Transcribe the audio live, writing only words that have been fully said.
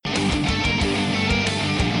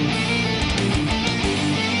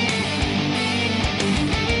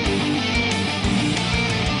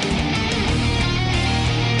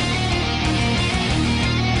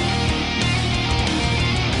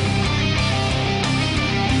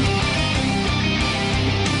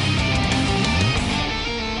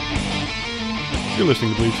You're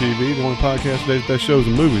listening to Bleed TV, the only podcast that shows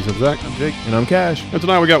and movies. I'm Zach. I'm Jake. And I'm Cash. And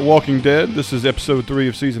tonight we got Walking Dead. This is episode 3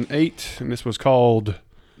 of season 8, and this was called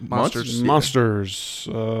Monsters. Monsters.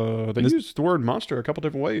 They used the word monster a couple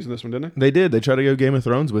different ways in this one, didn't they? They did. They tried to go Game of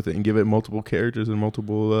Thrones with it and give it multiple characters and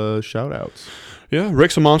multiple shout-outs. Yeah,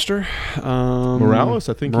 Rick's a monster. Morales,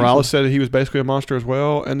 I think. Morales said he was basically a monster as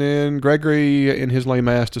well. And then Gregory, in his lame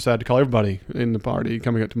ass, decided to call everybody in the party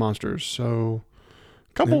coming up to monsters. So,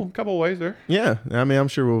 couple ways there. Yeah. I mean, I'm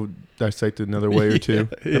sure we'll dissect it another way or two.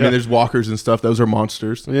 Yeah. I mean, there's walkers and stuff. Those are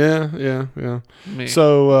monsters. Yeah.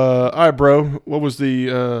 So, all right, bro. What was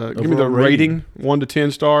the give me the rating? 1 to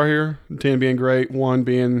 10 star here. 10 being great, 1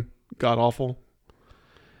 being god awful.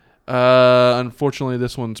 Unfortunately,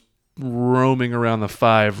 this one's roaming around the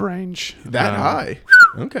 5 range. That high?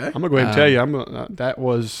 Okay. I'm gonna go ahead and tell you, that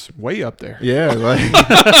was way up there. Yeah.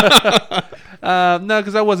 Like, No,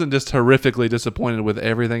 because I wasn't just horrifically disappointed with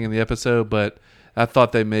everything in the episode, but I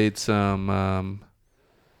thought they made some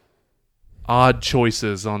odd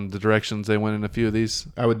choices on the directions they went in a few of these.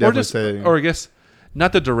 I would definitely say. Or I guess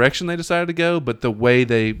not the direction they decided to go, but the way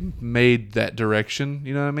they made that direction.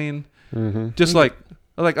 You know what I mean? Mm-hmm. Just like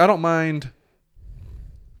I don't mind,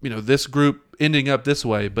 this group ending up this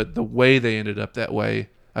way, but the way they ended up that way,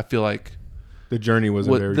 I feel like the journey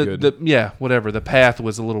wasn't very good. Whatever. The path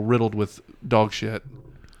was a little riddled with dog shit.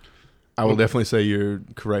 I will definitely say you're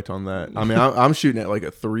correct on that. I mean, I'm shooting at like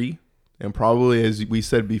a 3, and probably, as we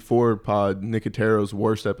said before, pod Nicotero's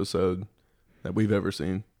worst episode that we've ever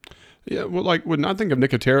seen. Yeah, well, like when I think of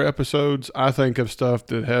Nicotero episodes, I think of stuff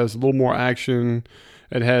that has a little more action.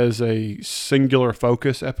 It has a singular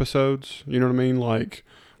focus episodes. You know what I mean? Like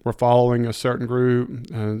we're following a certain group,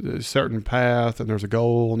 a certain path, and there's a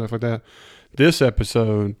goal and stuff like that. This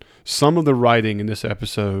episode, some of the writing in this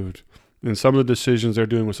episode and some of the decisions they're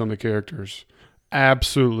doing with some of the characters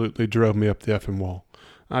absolutely drove me up the effing wall.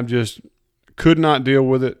 I just could not deal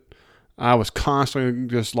with it. I was constantly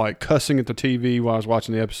just like cussing at the TV while I was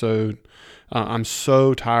watching the episode. I'm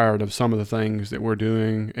so tired of some of the things that we're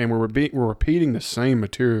doing, and we're repeating the same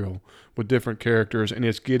material with different characters, and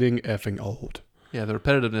it's getting effing old. Yeah, the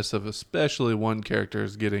repetitiveness of especially one character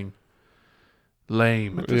is getting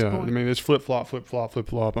lame at this point. I mean, it's flip-flop. The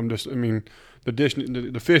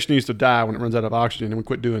fish needs to die when it runs out of oxygen, and we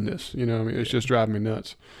quit doing this. You know what I mean? It's just driving me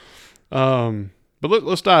nuts. But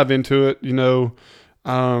let's dive into it. You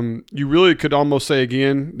really could almost say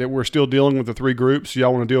again that we're still dealing with the 3 groups.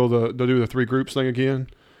 Y'all want to do the 3 groups thing again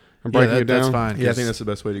and breaking it down? That's fine. Yeah, I think that's the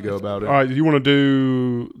best way to go about it. All right, do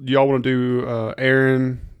y'all want to do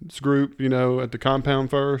Aaron's group, at the compound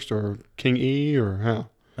first, or King E, or how?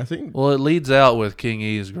 I think. Well, it leads out with King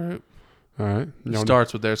E's group. All right. It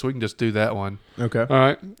starts with there, so we can just do that one. Okay. All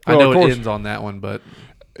right. I know it ends on that one, but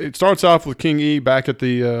it starts off with King E back at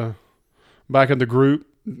the group,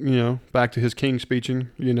 back to his king speeching,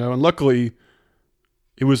 and luckily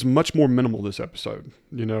it was much more minimal this episode.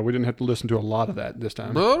 We didn't have to listen to a lot of that this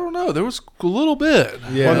time. I don't know. There was a little bit.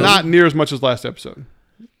 Yeah. Well, not near as much as last episode.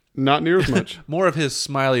 Not near as much. More of his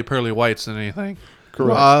smiley pearly whites than anything.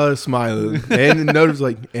 Correct. Smiling. And the note was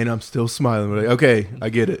like, and I'm still smiling. We're like, okay, I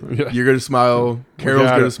get it. Yeah. You're going to smile. Carol's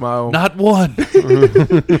going to smile. Not one.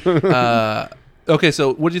 Okay,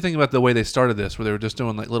 so what do you think about the way they started this, where they were just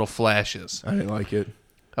doing like little flashes? I didn't like it.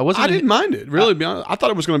 I didn't mind it, really. To be honest, I thought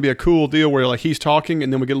it was going to be a cool deal where like he's talking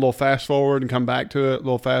and then we get a little fast forward and come back to it, a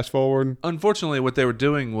little fast forward. Unfortunately, what they were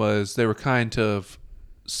doing was they were kind of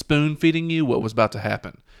spoon feeding you what was about to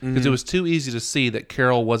happen. Because it was too easy to see that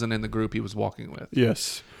Carol wasn't in the group he was walking with.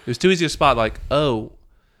 Yes. It was too easy to spot, like, oh,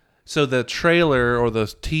 so the trailer or the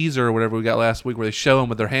teaser or whatever we got last week where they show them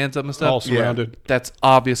with their hands up and stuff. All surrounded. That's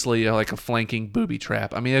obviously like a flanking booby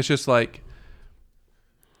trap. I mean, it's just like,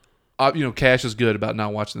 Cash is good about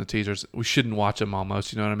not watching the teasers. We shouldn't watch them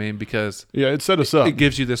almost, you know what I mean? Because yeah, it set us up. It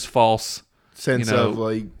gives you this false sense of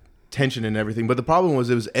like tension and everything. But the problem was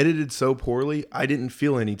it was edited so poorly, I didn't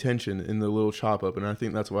feel any tension in the little chop up, and I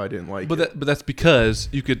think that's why I didn't like it. But that's because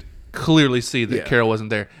you could clearly see that Carol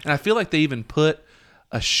wasn't there. And I feel like they even put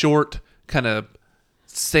a short, kind of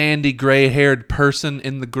sandy gray-haired person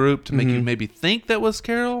in the group to make you maybe think that was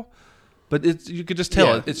Carol. But you could just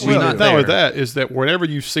tell she's not there. Not with that is that whenever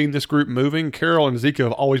you've seen this group moving, Carol and Ezekiel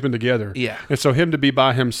have always been together. Yeah. And so him to be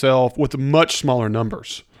by himself with much smaller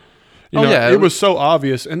numbers. It was so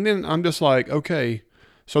obvious. And then I'm just like, okay,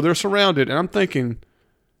 so they're surrounded. And I'm thinking,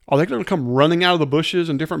 are they going to come running out of the bushes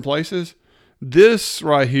in different places? This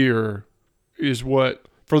right here is what,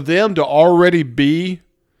 for them to already be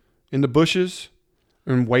in the bushes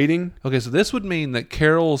and waiting. Okay, so this would mean that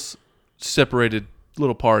Carol's separated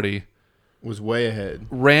little party was way ahead.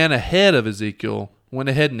 Ran ahead of Ezekiel, went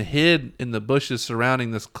ahead and hid in the bushes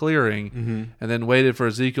surrounding this clearing, and then waited for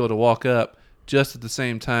Ezekiel to walk up just at the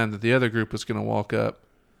same time that the other group was going to walk up.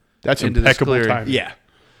 That's into this impeccable clearing. timing. Yeah.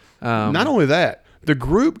 Not only that, the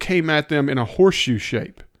group came at them in a horseshoe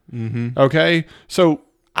shape. Okay? So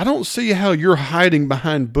I don't see how you're hiding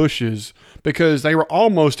behind bushes because they were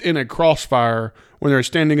almost in a crossfire when they were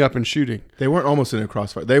standing up and shooting. They weren't almost in a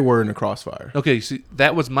crossfire. They were in a crossfire. Okay, see,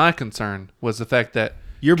 that was my concern, was the fact that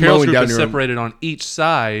You're Carol's mowing group down is your own- separated on each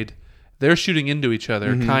side. They're shooting into each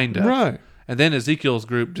other, kind of. Right. And then Ezekiel's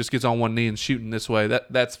group just gets on one knee and shooting this way.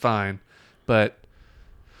 That's fine. But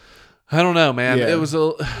I don't know, man. Yeah. It was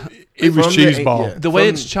a... It was From cheeseball. yeah. The way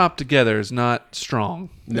From- it's chopped together is not strong.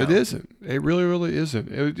 No. It isn't. It really, really isn't.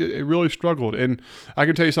 It really struggled. And I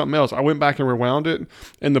can tell you something else. I went back and rewound it,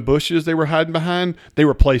 and the bushes they were hiding behind, they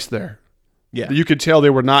were placed there. Yeah. You could tell they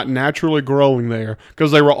were not naturally growing there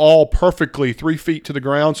because they were all perfectly 3 feet to the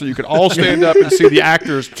ground, so you could all stand up and see the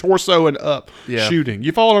actors torso and up Yeah. shooting.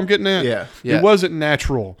 You follow what I'm getting at? Yeah. Yeah. It wasn't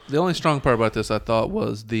natural. The only strong part about this, I thought,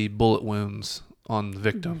 was the bullet wounds on the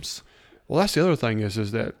victims. Well, that's the other thing is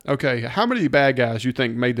that, okay, how many bad guys you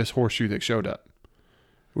think made this horseshoe that showed up?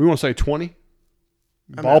 We want to say 20?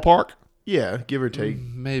 Ballpark? Yeah, give or take.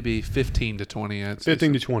 Maybe 15 to 20, I'd say.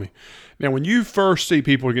 15 to 20. Now, when you first see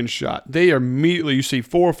people getting shot, they immediately, you see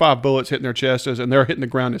 4 or 5 bullets hitting their chests, and they're hitting the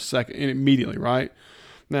ground immediately, right?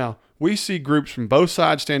 Now, we see groups from both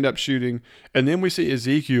sides stand up shooting, and then we see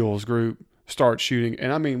Ezekiel's group start shooting.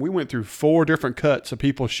 And I mean, we went through 4 different cuts of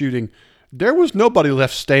people shooting. There was nobody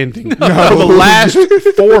left standing for the last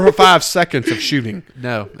 4 or 5 seconds of shooting.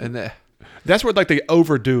 No, and That's where like they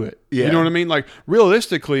overdo it. Yeah. You know what I mean? Like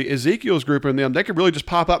realistically, Ezekiel's group and them, they could really just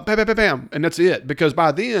pop up, bam, bam, bam, bam, and that's it. Because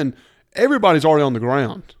by then, everybody's already on the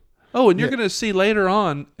ground. oh, and you're going to see later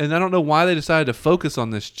on, and I don't know why they decided to focus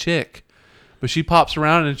on this chick, but she pops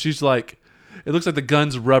around and she's like, it looks like the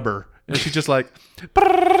gun's rubber, and she's just like, you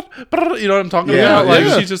know what I'm talking Yeah, about? Like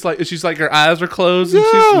yeah. she's like her eyes are closed and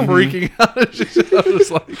she's freaking out. I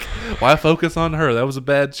was like, why focus on her? That was a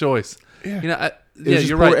bad choice. Yeah. You know, It was yeah, just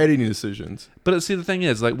you're poor right. editing decisions. But see, the thing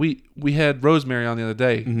is, like we had Rosemary on the other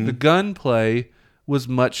day. The gunplay was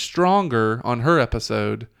much stronger on her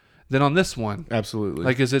episode than on this one. Absolutely.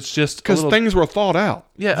 Like, it's just a Because little, things were thought out.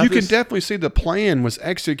 Yeah, you can just- definitely see the plan was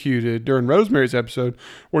executed during Rosemary's episode,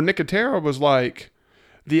 where Nicotera was like,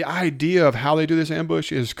 the idea of how they do this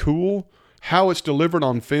ambush is cool. How it's delivered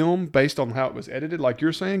on film based on how it was edited, like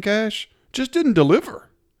you're saying, Cash, just didn't deliver.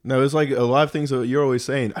 no, it's like a lot of things that you're always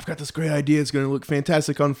saying. I've got this great idea. It's going to look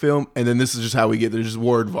fantastic on film. And then this is just how we get there. Just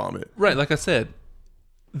word vomit. right. Like I said,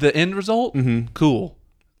 the end result, cool.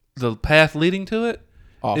 The path leading to it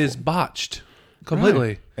is Awful. botched completely.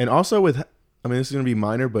 Right. And also with, I mean, this is going to be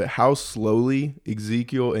minor, but how slowly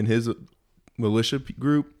Ezekiel and his militia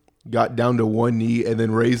group got down to one knee and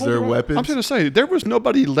then raised their weapons. I'm going to say, there was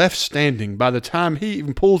nobody left standing by the time he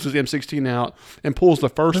even pulls his M16 out and pulls the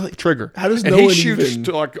first trigger. how does and no he one shoots even-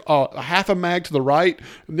 to like a half a mag to the right,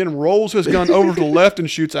 and then rolls his gun over to the left and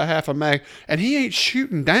shoots a half a mag, and he ain't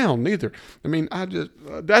shooting down neither. I mean, I just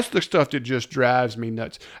that's the stuff that just drives me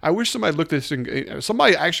nuts. I wish somebody looked at this and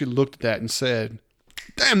somebody actually looked at that and said,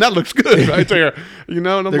 "Damn, that looks good right there." You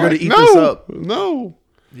know, and I'm They're like, gonna eat no, this up. no.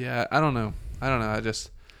 Yeah, I don't know.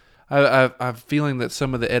 I I'm feeling that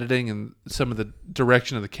some of the editing and some of the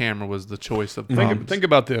direction of the camera was the choice of Think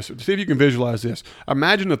about this. See if you can visualize this.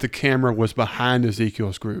 Imagine if the camera was behind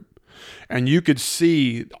Ezekiel's group and you could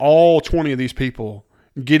see all 20 of these people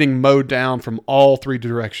getting mowed down from all 3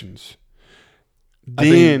 directions.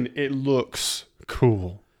 Then it looks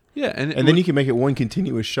cool. Yeah, and and then you can make it one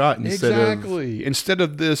continuous shot instead of Exactly. Instead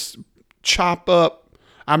of this chop up,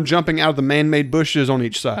 I'm jumping out of the man-made bushes on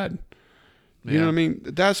each side. You know what I mean?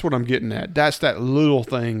 That's what I'm getting at. That's that little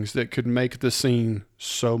things that could make the scene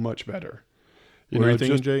so much better. What are you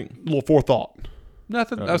thinking, just Jake? a little forethought.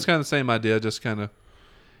 nothing. That was kind of the same idea. Just kind of,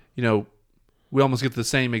 you know, we almost get the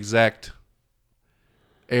same exact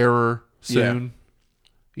error soon.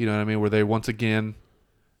 You know what I mean? Where they once again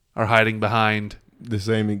are hiding behind, The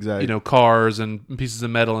same exact. you know, cars and pieces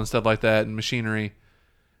of metal and stuff like that and machinery.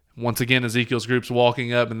 Once again, Ezekiel's group's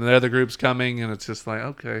walking up and the other group's coming, and it's just like,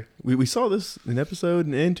 okay. we saw this an episode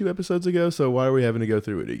and 2 episodes ago, so why are we having to go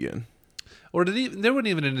through it again? Or there wasn't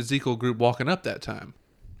even an Ezekiel group walking up that time.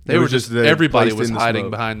 It They were was just just everybody placed was in the hiding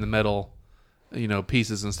smoke. behind the metal, you know,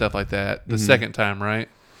 pieces and stuff like that. The second time, right?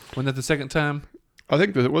 Wasn't that the second time? I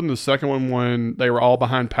think that it wasn't the second one when they were all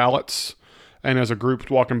behind pallets, and as a group was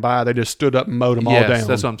walking by, they just stood up and mowed them all Yes, down.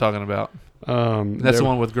 that's what I'm talking about. That's there- the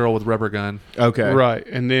one with girl with rubber gun. Okay. Right,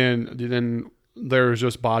 and then there's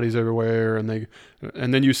just bodies everywhere, and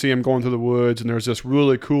then you see them going through the woods, and there's this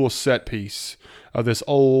really cool set piece of this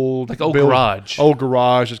old garage. Old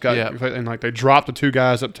garage. It's got and like they drop the 2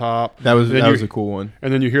 guys up top. That was a cool one.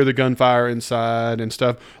 And then you hear the gunfire inside and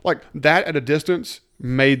stuff like that. At a distance,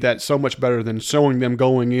 made that so much better than showing them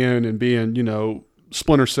going in and being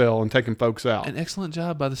Splinter Cell and taking folks out. An excellent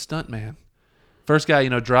job by the stunt man. First guy,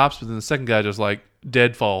 drops, but then the second guy just like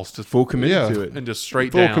dead falls to full commit to it and just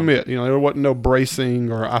straight full down. Commit. There wasn't no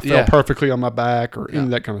bracing or I fell perfectly on my back or any of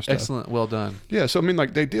that kind of stuff. Excellent, well done. Yeah, so I mean,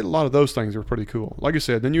 like they did a lot of those things that were pretty cool. Like you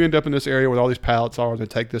said, then you end up in this area where all these pallets are, and they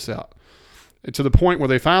take this out. And to the point where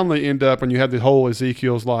they finally end up, and you have the whole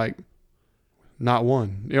Ezekiel's like, not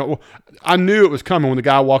one. I knew it was coming when the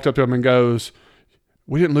guy walked up to him and goes,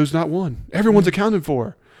 "We didn't lose not one. Everyone's accounted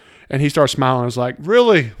for." And he starts smiling. I was like,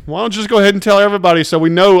 "Really? Why don't you just go ahead and tell everybody so we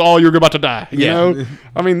know all you're about to die?" You know?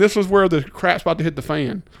 I mean, this was where the crap's about to hit the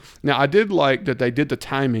fan. Now, I did like that they did the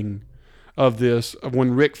timing of this of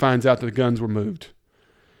when Rick finds out that the guns were moved.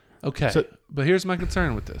 Okay, but here's my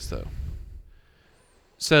concern with this, though.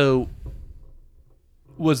 So,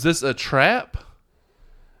 was this a trap?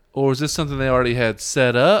 Or was this something they already had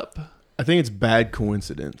set up? I think it's bad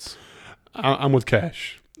coincidence. I'm with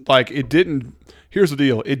Cash. Like, it didn't... Here's the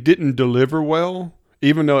deal. It didn't deliver well,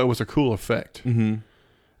 even though it was a cool effect.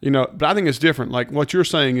 Mm-hmm. But I think it's different. Like, what you're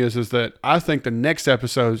saying is that I think the next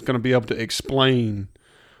episode is going to be able to explain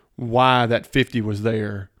why that 50 was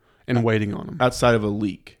there and waiting on them. Outside of a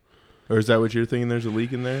leak. Or is that what you're thinking? There's a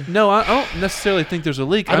leak in there? No, I don't necessarily think there's a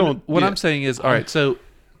leak. I'm saying is, all right, so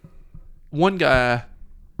one guy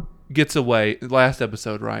gets away, last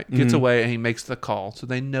episode, right? Gets away and he makes the call, so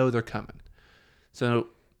they know they're coming. So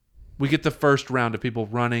we get the first round of people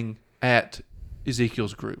running at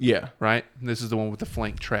Ezekiel's group. Yeah. Right? And this is the one with the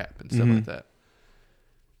flank trap and stuff like that.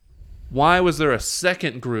 Why was there a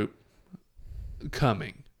second group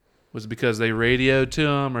coming? Was it because they radioed to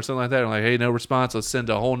them or something like that? And like, hey, no response. Let's send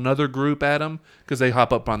a whole nother group at them because they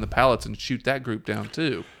hop up on the pallets and shoot that group down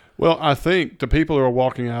too. Well, I think the people who are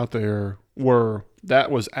walking out there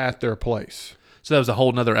that was at their place. So that was a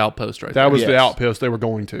whole nother outpost right there. That was the outpost they were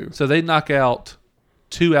going to. So they knock out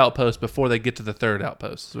 2 outposts before they get to the 3rd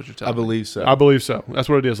outpost, is what you're telling me. I believe so. I believe so. That's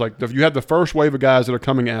what it is. Like, if you have the first wave of guys that are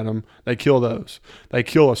coming at them, they kill those. They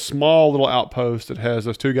kill a small little outpost that has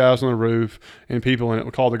those 2 guys on the roof and people in it.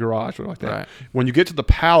 We call the garage or like that. Right. When you get to the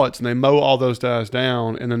pallets and they mow all those guys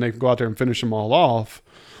down and then they go out there and finish them all off,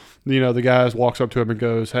 the guys walks up to him and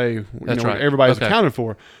goes, "Hey, everybody's accounted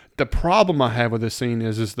for." The problem I have with this scene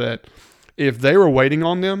is that if they were waiting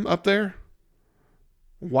on them up there,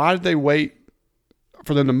 why did they wait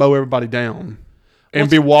for them to mow everybody down and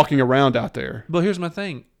be walking around out there? But here's my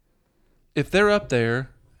thing. If they're up there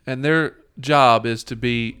and their job is to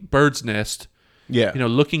be bird's nest,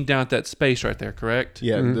 looking down at that space right there, correct?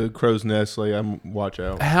 Yeah, the crow's nest, watch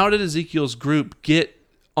out. How did Ezekiel's group get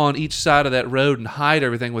on each side of that road and hide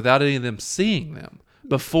everything without any of them seeing them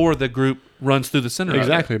before the group runs through the center?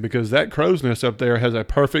 Exactly, because that crow's nest up there has a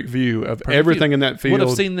perfect view of everything in that field. Would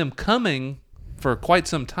have seen them coming for quite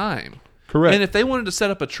some time. Correct. And if they wanted to set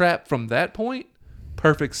up a trap from that point,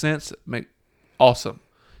 perfect sense, awesome.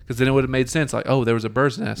 Because then it would have made sense. Like, oh, there was a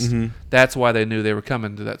bird's nest. Mm-hmm. That's why they knew they were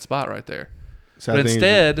coming to that spot right there. But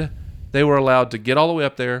instead, they were allowed to get all the way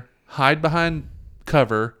up there, hide behind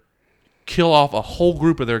cover, kill off a whole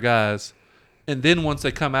group of their guys, and then once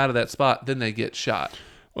they come out of that spot, then they get shot.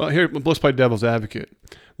 Well, here, let's play devil's advocate.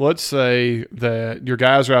 Let's say that your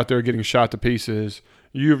guys are out there getting shot to pieces.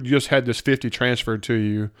 You've just had this 50 transferred to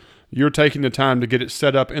you. You're taking the time to get it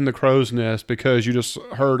set up in the crow's nest because you just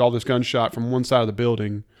heard all this gunshot from one side of the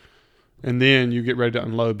building. And then you get ready to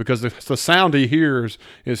unload because the sound he hears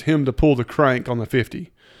is him to pull the crank on the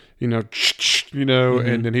 50. And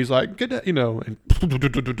then he's like, get that,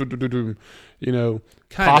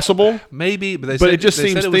 possible. Maybe, but it just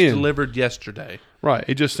seems said it was delivered yesterday. Right.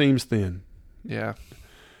 It just seems thin. Yeah.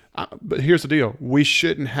 But here's the deal. We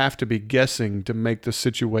shouldn't have to be guessing to make the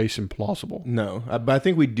situation plausible. No. But I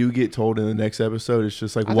think we do get told in the next episode. It's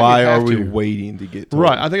just like, why are we waiting to get told?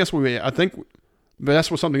 Right. I think that's what but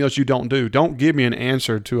that's what something else you don't do. Don't give me an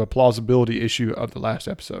answer to a plausibility issue of the last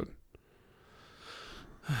episode.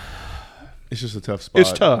 It's just a tough spot.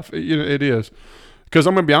 It's tough. It is. Because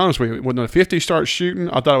I'm going to be honest with you. When the 50 starts shooting,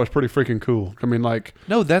 I thought it was pretty freaking cool. I mean, like...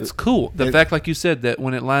 No, that's cool. The fact, like you said, that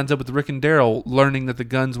when it lines up with Rick and Daryl learning that the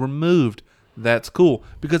guns were moved, that's cool.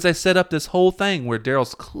 Because they set up this whole thing where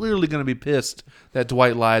Daryl's clearly going to be pissed that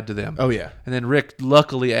Dwight lied to them. Oh, yeah. And then Rick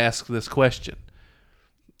luckily asked this question.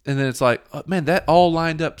 And then it's like, oh, man, that all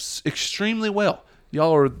lined up extremely well.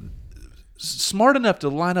 Y'all are smart enough to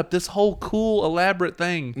line up this whole cool, elaborate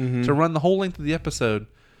thing to run the whole length of the episode.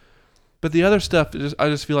 But the other stuff, I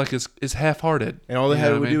just feel like is half-hearted. And all they had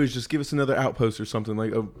to do is just give us another outpost or something,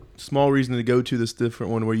 like a small reason to go to this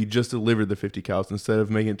different one where you just delivered the 50 cows instead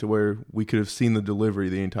of making it to where we could have seen the delivery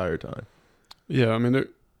the entire time. Yeah, I mean,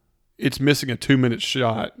 it's missing a 2-minute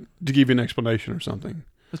shot to give you an explanation or something.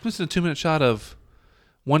 It's missing a 2-minute shot of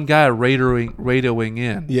one guy radioing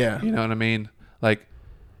in. Yeah. You know what I mean? Like,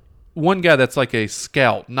 one guy that's like a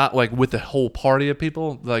scout, not like with a whole party of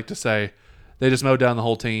people, like to say, they just mowed down the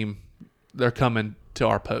whole team. They're coming to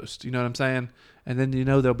our post. You know what I'm saying? And then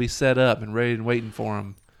they'll be set up and ready and waiting for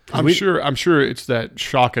them. I'm sure it's that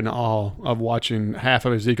shock and awe of watching half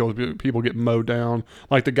of Ezekiel's people get mowed down,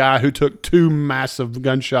 like the guy who took 2 massive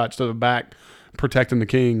gunshots to the back, protecting the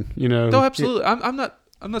king. You know? No, absolutely. I'm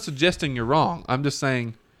not suggesting you're wrong. I'm just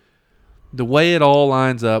saying the way it all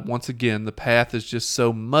lines up. Once again, the path is just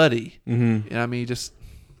so muddy. Mm-hmm. You know what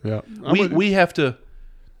I mean? We have to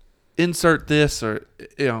insert this or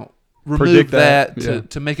remove that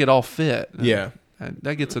to make it all fit. And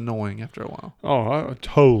that gets annoying after a while. Oh, I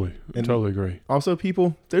totally agree. Also,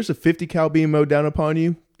 people, there's a 50 cow being mowed down upon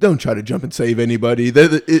you. Don't try to jump and save anybody.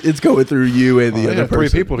 It's going through you and the other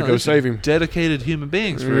person. 3 people to go save him. Dedicated human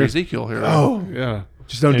beings for Ezekiel here. Oh, yeah.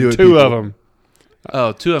 Just don't do it. 2 of them.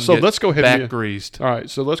 Oh, 2 of them. So let's go ahead back greased. All right,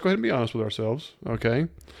 so let's go ahead and be honest with ourselves. Okay,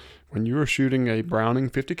 when you are shooting a Browning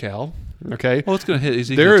 50 cal, okay, well, it's going to hit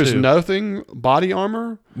Ezekiel. There is too. nothing body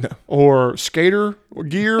armor or skater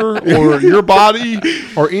gear or your body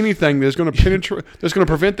or anything that's going to penetrate. That's going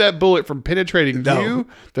to prevent that bullet from penetrating you,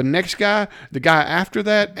 the next guy, the guy after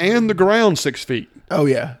that, and the ground 6 feet. Oh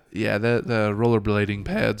yeah. Yeah, the rollerblading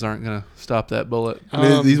pads aren't going to stop that bullet. I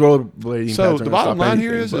mean, these rollerblading pads So the bottom line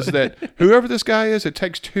here is that whoever this guy is, it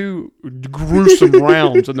takes 2 gruesome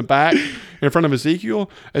rounds in the back in front of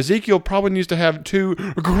Ezekiel. Ezekiel probably needs to have 2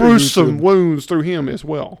 gruesome wounds through him as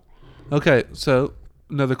well. Okay, so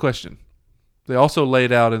another question. They also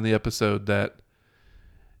laid out in the episode that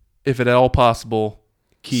if at all possible,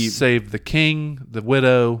 save the king, the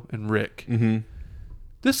widow, and Rick. Mm-hmm.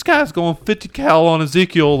 This guy's going 50 cal on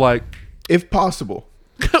Ezekiel, like if possible.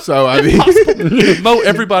 So I mean, mow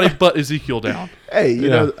everybody but Ezekiel down. Hey, you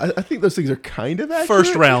know, I think those things are kind of accurate.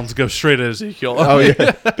 First rounds go straight at Ezekiel. Oh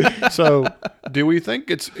yeah. So, do we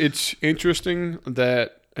think it's interesting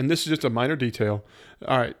that, and this is just a minor detail.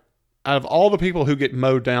 All right, out of all the people who get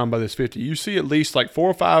mowed down by this 50, you see at least like 4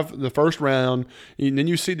 or 5 the first round, and then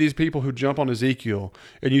you see these people who jump on Ezekiel,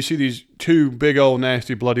 and you see these 2 big old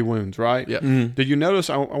nasty bloody wounds, right? Yeah. Mm-hmm. Did you notice?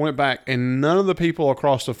 I went back, and none of the people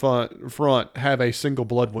across the front have a single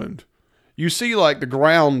blood wound. You see like the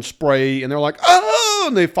ground spray, and they're like, oh,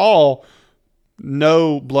 and they fall.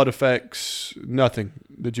 No blood effects, nothing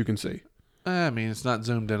that you can see. I mean, it's not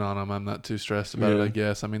zoomed in on them. I'm not too stressed about it, I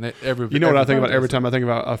guess. I mean, you know what I think about every time I think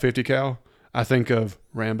about a 50 cal? I think of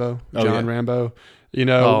Rambo, John Rambo. You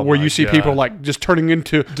know, where you see people like just turning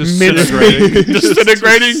into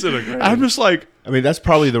disintegrating. I'm just like, I mean, that's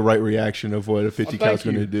probably the right reaction of what a 50 cal is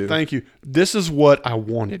going to do. Thank you. This is what I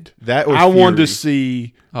wanted. I wanted to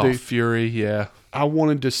see Fury. Yeah. I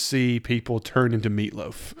wanted to see people turn into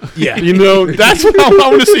meatloaf. Yeah. You know, that's what I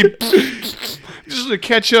want to see. Just the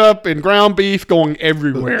ketchup and ground beef going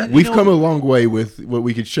everywhere. We've come a long way with what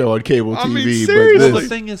we could show on cable TV. Mean, seriously. But the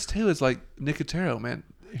thing is, too, is like Nicotero, man.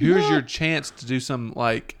 Here's your chance to do some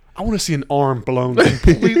like. I want to see an arm blown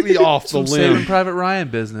completely off the limb. Saving Private Ryan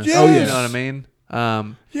business. Yes. Oh, yeah. You know what I mean?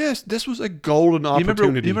 Yes, this was a golden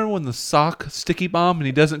opportunity. You remember when the sock sticky bomb and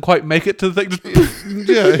he doesn't quite make it to the thing?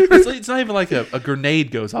 Yeah, it's not even like a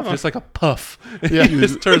grenade goes off. It's like a puff. Yeah, it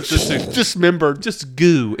just turns dismembered, just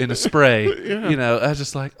goo in a spray. Yeah. You know, I was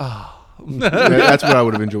just like, oh. That's what I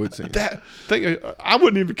would have enjoyed seeing. I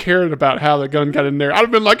wouldn't even care about how the gun got in there. I'd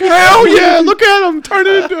have been like, hell yeah, look at him, turn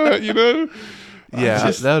it into it, you know.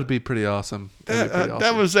 Yeah, that would be pretty awesome.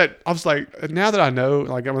 That was that. I was like, now that I know,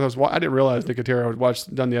 like I didn't realize Nicotero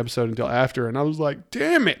had done the episode until after, and I was like,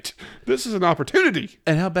 damn it, this is an opportunity.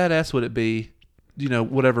 And how badass would it be? You know,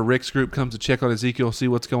 whatever Rick's group comes to check on Ezekiel, see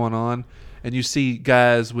what's going on, and you see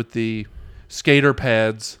guys with the skater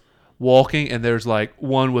pads walking, and there's like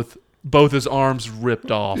one with both his arms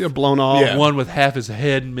ripped off, blown off, one with half his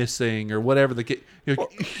head missing, or whatever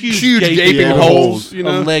huge gaping holes, you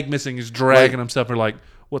know, a leg missing. He's dragging himself. Or like,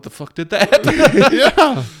 what the fuck did that? Yeah,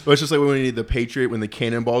 well, it's just like when we need the Patriot when the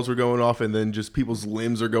cannonballs were going off, and then just people's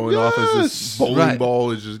limbs are going off as this bowling ball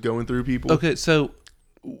is just going through people. Okay, so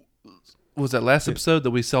was that last episode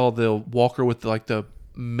that we saw the walker with the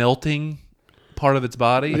melting part of its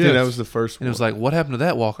body? I think that was the first one. And it was like, what happened to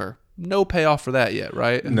that walker? no payoff for that yet,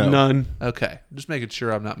 right? No. None. Okay, just making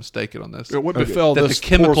sure I'm not mistaken on this. What Okay. befell That this the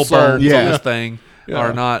chemical poor soul? burns Yeah. on this thing Yeah.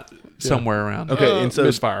 are not somewhere around. Okay, and so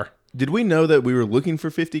misfire. did we know that we were looking for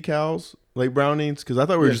 50 cals like Brownings? Because I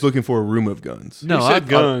thought we were Yes. just looking for a room of guns. No, He I said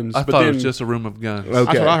guns, I but thought it then- was just a room of guns. Okay.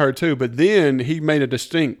 That's what I heard too. But then he made a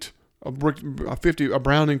distinct a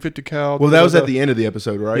Browning 50 cal. Well, that was at the end of the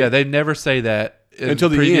episode, right? Yeah, they never say that in Until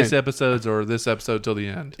the previous end. episodes or this episode till the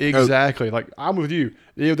end. Exactly. Like I'm with you.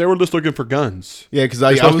 They were just looking for guns. Yeah, because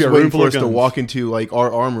There's I supposed to was be a waiting room full for of us to guns. walk into like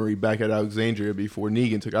our armory back at Alexandria before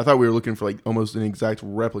Negan took. I thought we were looking for like almost an exact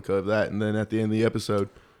replica of that, and then at the end of the episode,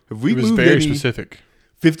 have we It was moved very any specific.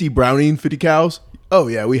 50 Browning 50 cals? Oh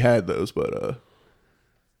yeah, we had those, but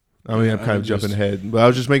I mean, I'm kind of jumping ahead, but I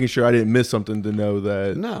was just making sure I didn't miss something to know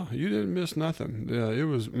that. No, you didn't miss nothing. Yeah, it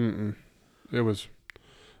was. It was.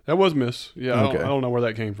 That was miss. Yeah, Okay. I don't know where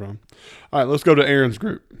that came from. All right, let's go to Aaron's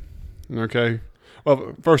group. Okay.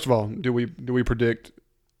 Well, first of all, do we predict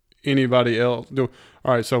anybody else? All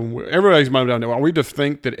right, so everybody's mowed down. Are we to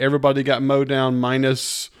think that everybody got mowed down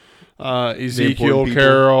minus Ezekiel, important people.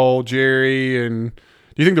 Carol, Jerry, and do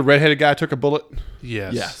you think the redheaded guy took a bullet?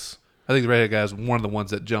 Yes. Yes. I think the redhead guy is one of the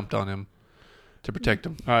ones that jumped on him to protect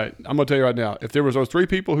him. All right, I'm gonna tell you right now. If there was those three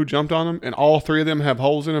people who jumped on him, and all three of them have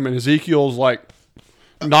holes in them, and Ezekiel's like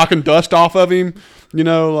knocking dust off of him,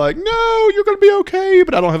 like, no, you're gonna be okay,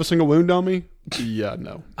 but I don't have a single wound on me. Yeah,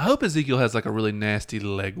 no. I hope Ezekiel has like a really nasty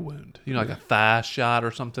leg wound. Like a thigh shot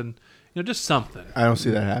or something. Just something. I don't see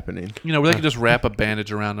that happening. Where they could just wrap a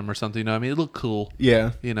bandage around him or something. It looked cool.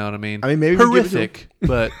 Yeah, You know what I mean? I mean, maybe we give it to horrific,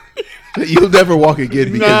 but you'll never walk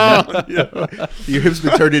again because No. Yeah. your hips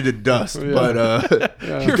been turned into dust. Yeah.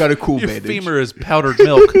 But you've got a cool your bandage. femur is powdered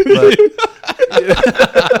milk. But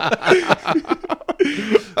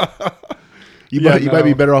You Yeah, might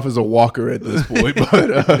be no. better off as a walker at this point,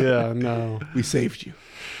 but Yeah, no. we saved you.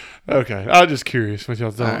 Okay, I was just curious what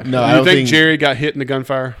y'all thought. No, Do I you don't think think- Jerry got hit in the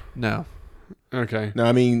gunfire? no. Okay. No,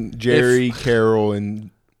 I mean Jerry, Carol, and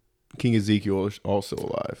King Ezekiel are all still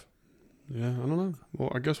alive. Yeah, I don't know. Well,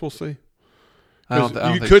 I guess we'll see. I don't, 'Cause I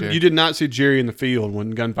don't you think could. Jerry- You did not see Jerry in the field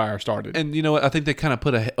when gunfire started. And you know what? I think they kind of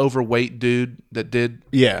put a overweight dude that did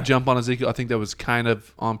Yeah, jump on Ezekiel. I think that was kind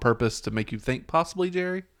of on purpose to make you think possibly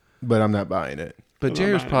Jerry. but I'm not buying it. But I'm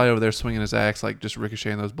Jerry was not probably over there swinging his axe, like just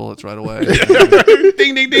ricocheting those bullets right away.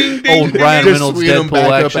 ding, ding, ding, ding. Old Ryan Just Reynolds swing 'em Deadpool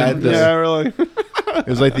back up action. at the- Yeah, really. It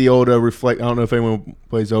was like the old reflect. I don't know if anyone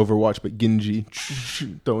plays Overwatch, but Genji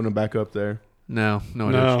throwing him back up there. No idea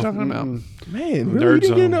what you're talking about. Man, really? Nerd You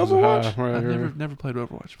didn't get an zone is Overwatch? high right I've here. never played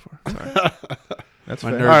Overwatch before. Sorry. That's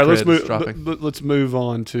My fair. nerd- All right, let's cred's move. dropping. Let's move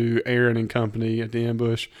on to Aaron and company at the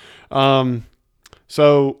ambush.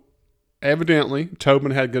 So evidently,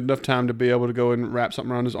 Tobin had good enough time to be able to go and wrap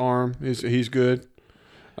something around his arm. He's good.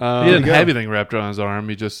 He didn't go. have anything wrapped around his arm.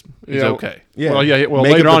 He's Yeah. okay. Yeah. Well, yeah. Well,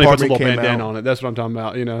 Makeup later on, he puts a department little came bandana out. on it. That's what I'm talking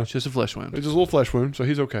about. It's just a flesh wound. It's just a little flesh wound, so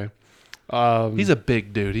he's okay. He's a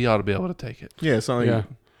big dude. He ought to be able to take it. Yeah, it's not like Yeah.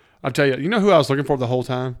 I'll tell you. You know who I was looking for the whole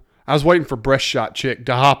time? I was waiting for Breast Shot Chick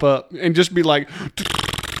to hop up and just be like,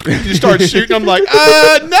 you start shooting. I'm like,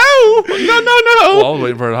 no. Well, I was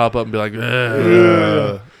waiting for her to hop up and be like,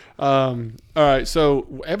 "Ugh." All right.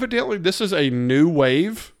 So evidently, this is a new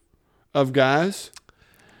wave of guys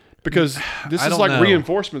because this I is don't like know.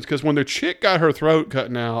 reinforcements. Because when the chick got her throat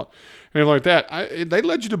cutting out and everything like that, they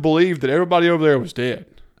led you to believe that everybody over there was dead.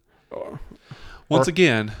 Once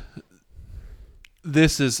again,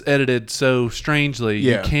 this is edited so strangely.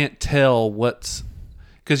 Yeah. You can't tell what's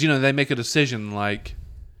because they make a decision like,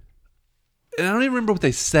 and I don't even remember what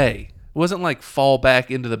they say. It wasn't like fall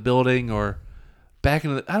back into the building or back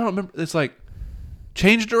into the. I don't remember. It's like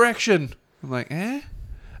change direction. I'm like,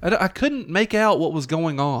 I couldn't make out what was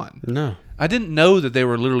going on. No. I didn't know that they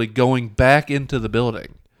were literally going back into the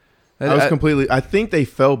building. I think they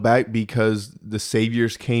fell back because the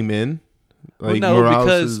saviors came in. Well, Like no, Morales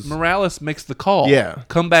because is- Morales makes the call. Yeah.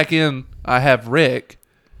 Come back in. I have Rick.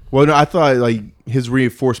 Well, no, I thought like his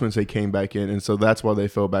reinforcements they came back in, and so that's why they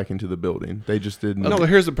fell back into the building. They just didn't. No, but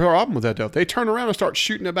here's the problem with that, though. They turn around and start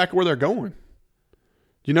shooting it back where they're going.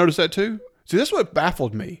 You notice that, too? See, that's what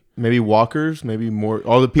baffled me. Maybe walkers, maybe more.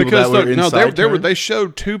 All the people Because that were inside. they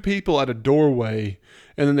showed two people at a doorway,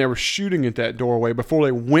 and then they were shooting at that doorway before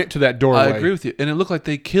they went to that doorway. I agree with you. And it looked like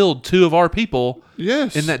they killed two of our people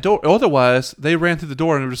Yes. in that door. Otherwise, they ran through the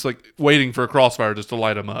door and were just like waiting for a crossfire just to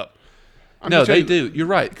light them up. No, just they telling you- do. You're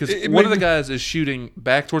right. Because It one of made the me- guys is shooting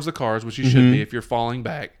back towards the cars, which you should be if you're falling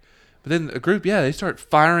back. But then a group, they start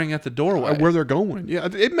firing at the doorway. Where they're going. Yeah,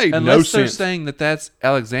 it made Unless no they're sense. saying that that's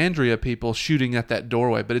Alexandria people shooting at that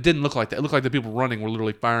doorway, but it didn't look like that. It looked like the people running were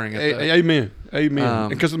literally firing at the... Amen.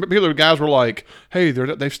 Because the guys were like, hey,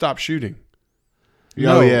 they've stopped shooting.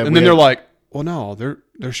 Oh, yeah. And then they're like, well, no,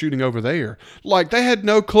 they're shooting over there. Like, they had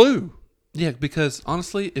no clue. Yeah, because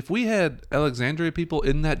honestly, if we had Alexandria people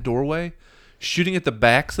in that doorway shooting at the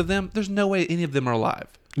backs of them, there's no way any of them are alive.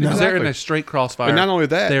 Because they're in a straight crossfire. And not only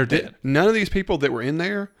that, they're dead. None of these people that were in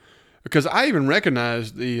there, because I even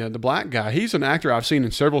recognized the black guy. He's an actor I've seen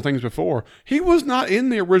in several things before. He was not in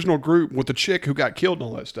the original group with the chick who got killed and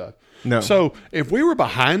all that stuff. No. So if we were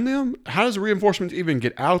behind them, how does the reinforcements even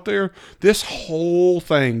get out there? This whole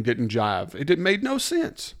thing didn't jive. It made no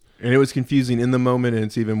sense. And it was confusing in the moment, and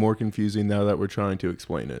it's even more confusing now that we're trying to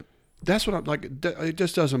explain it. That's what I'm like. It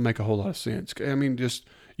just doesn't make a whole lot of sense. I mean,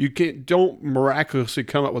 don't miraculously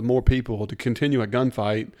come up with more people to continue a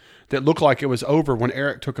gunfight that looked like it was over when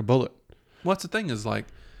Eric took a bullet. What's the thing is, like,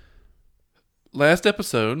 last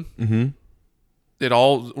episode, Mm-hmm. it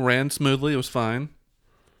all ran smoothly. It was fine.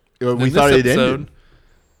 We thought it ended.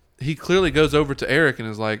 He clearly goes over to Eric and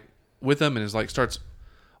is like with him and is like starts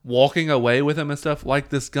walking away with him and stuff. Like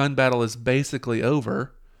this gun battle is basically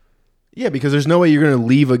over. Yeah, because there's no way you're going to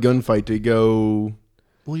leave a gunfight to go...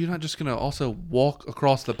 Well, you're not just going to also walk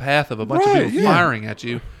across the path of a bunch of people yeah. firing at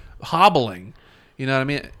you, hobbling. You know what I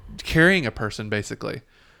mean? Carrying a person, basically.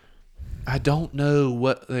 I don't know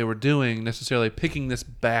what they were doing necessarily picking this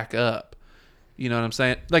back up. You know what I'm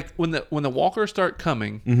saying? Like when the walkers start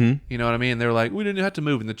coming, you know what I mean? They're like, we didn't have to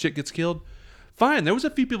move, and the chick gets killed. Fine, there was a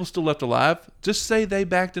few people still left alive. Just say they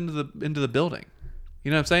backed into the building.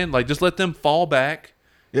 You know what I'm saying? Like just let them fall back.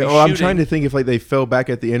 Yeah, well, I'm trying to think if like they fell back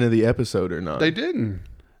at the end of the episode or not. They didn't.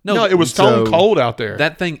 No, it was stone cold out there.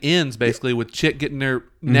 That thing ends basically with Chick getting their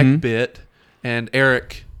neck bit and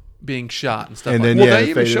Eric being shot and stuff. And like then, that. Well, yeah, they it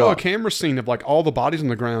even faded show a off. camera scene of like all the bodies on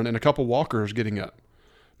the ground and a couple walkers getting up.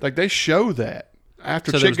 Like they show that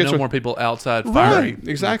after So Chick there's gets no her- more people outside firing. Right,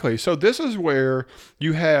 exactly. So this is where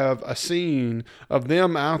you have a scene of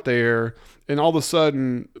them out there, and all of a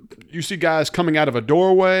sudden you see guys coming out of a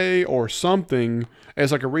doorway or something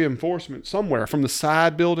as like a reinforcement somewhere from the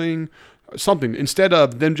side building, something, instead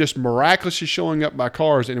of them just miraculously showing up by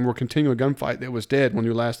cars and we're continuing a gunfight that was dead when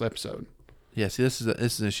your last episode. Yeah, see, this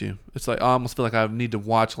is an issue. It's like I almost feel like I need to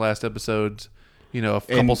watch last episode's, a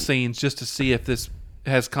couple scenes just to see if this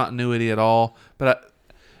has continuity at all. But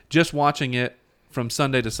just watching it from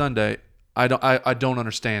Sunday to Sunday, I don't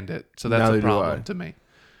understand it. So that's Neither a do I. problem to me.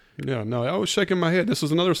 Yeah, no, I was shaking my head. This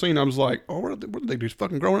was another scene. I was like, oh, what did they do?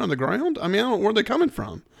 Fucking growing on the ground? I mean, where are they coming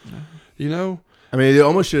from? You know? I mean, it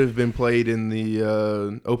almost should have been played in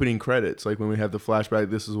the opening credits. Like when we have the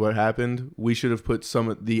flashback, this is what happened. We should have put some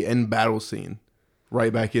of the end battle scene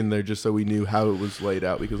right back in there just so we knew how it was laid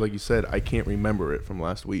out. Because like you said, I can't remember it from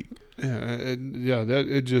last week. Yeah,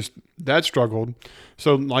 that struggled.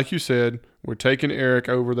 So like you said, we're taking Eric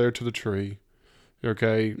over there to the tree.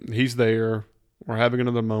 Okay, he's there. We're having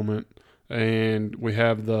another moment, and we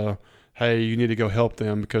have hey, you need to go help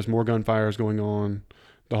them because more gunfire is going on,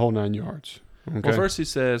 the whole 9 yards. Okay. Well, first he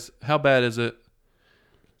says, how bad is it?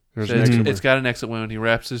 There's Says, an exit wound. it's got an exit wound. He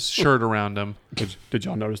wraps his shirt around him. Did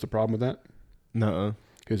y'all notice the problem with that? Nuh-uh.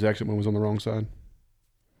 His exit wound was on the wrong side.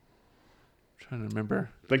 Trying to remember.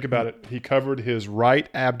 Think about it. He covered his right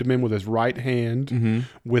abdomen with his right hand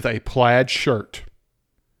with a plaid shirt.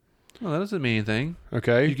 Well, that doesn't mean anything.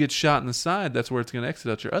 Okay. You get shot in the side, that's where it's going to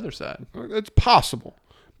exit out your other side. It's possible.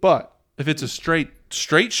 But If it's a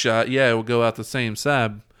straight shot, yeah, it will go out the same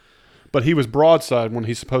side. he was broadside when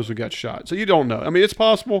he supposedly got shot. So you don't know. I mean, it's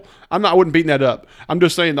possible. I wouldn't beat that up. I'm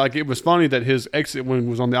just saying, like, it was funny that his exit wound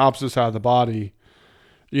was on the opposite side of the body.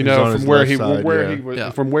 You know, on from his where left he side, was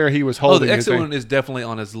Yeah. from where he was Oh, holding the his exit thing. wound is definitely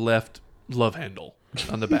on his left love handle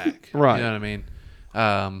on the back. Right. You know what I mean?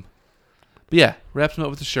 But yeah, wraps him up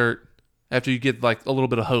with the shirt after you get like a little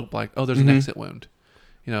bit of hope, like, oh, there's an exit wound.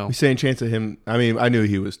 You know, We saying chance of him. I mean, I knew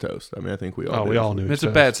he was toast. I mean, I think we all. Oh, did. we all knew. it's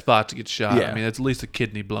a bad spot to get shot. Yeah. I mean, it's at least a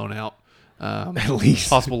kidney blown out. At least.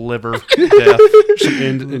 Possible liver death.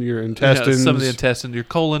 in your intestines. Some of the intestine, your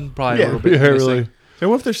colon, probably a little bit. Yeah, missing. really. And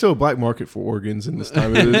what if there's still a black market for organs in this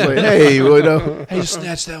time? It's like, hey, what up? Hey, just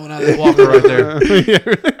snatch that one out of the walker right there.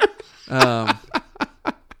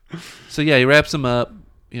 So yeah, he wraps him up.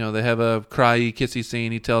 You know, they have a cryy, kissy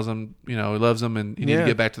scene. He tells him, he loves him, and you need to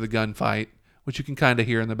get back to the gunfight, which you can kind of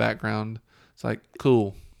hear in the background. It's like,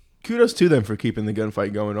 cool. Kudos to them for keeping the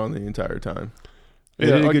gunfight going on the entire time. They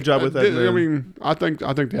Yeah, did a like, good job with that. I mean, I think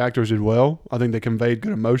the actors did well. I think they conveyed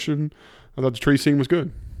good emotion. I thought the tree scene was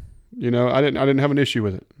good. You know, I didn't have an issue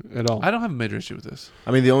with it at all. I don't have a major issue with this.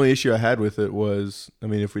 I mean, the only issue I had with it was, I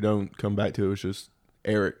mean, if we don't come back to it, was just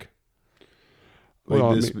Eric. Like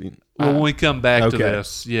Well, I this mean- being- Well, when we come back to Okay.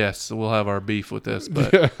 this, yes, we'll have our beef with this.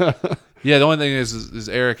 But yeah, the only thing is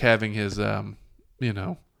Eric having his,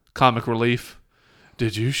 comic relief.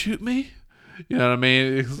 Did you shoot me? You know what I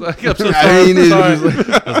mean? It's like, I'm so I sorry. mean, it sorry. was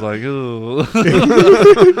I was like, ooh.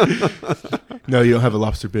 no, you don't have a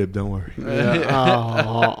lobster bib. Don't worry.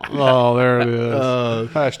 Oh, there it is. Uh,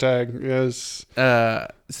 Hashtag yes.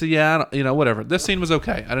 So yeah, whatever. This scene was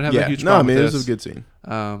okay. I didn't have a yeah, huge no, I problem mean, with this this. was a good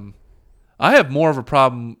scene. I have more of a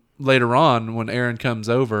problem later on when Aaron comes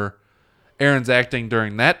over. Aaron's acting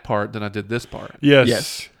during that part than I did this part. Yes.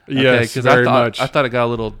 Yes. Yes. because Very I much. thought it got a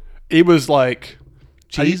little It was like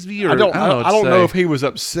cheesy, or I don't know if he. he was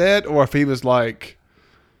upset or if he was like,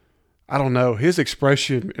 I don't know. His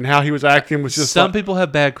expression and how he was acting was just Some like, people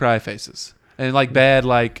have bad cry faces and like bad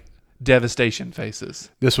like devastation faces.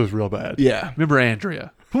 this was real bad. Yeah. Remember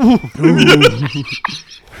Andrea?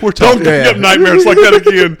 We're Don't talking get nightmares like that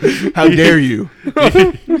again. How dare you?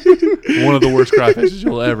 One of the worst cry faces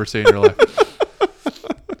you'll ever see in your life.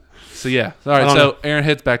 So yeah, all right. I don't So know. Aaron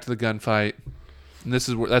heads back to the gunfight, and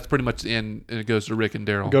that's pretty much the end. And it goes to Rick and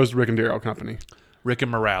Daryl. Goes to Rick and Daryl Company. Rick and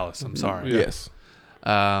Morales. I'm sorry. Yeah.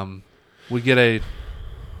 Yes. We get a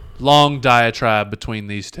long diatribe between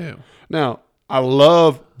these two. Now, I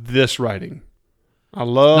love this writing. I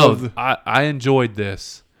love. No, I enjoyed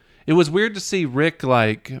this. It was weird to see Rick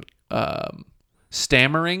like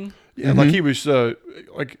stammering. yeah, like he was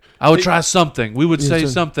like. I would try something. We would say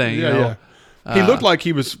something. Yeah, you know? yeah. He looked like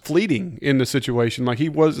he was fleeting in the situation. Like he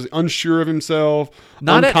was unsure of himself,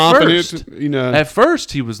 Not at unconfident. first. You know. At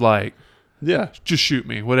first, he was like, yeah. just shoot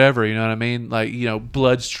me, whatever, you know what I mean? Like,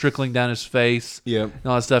 blood's trickling down his face Yep. and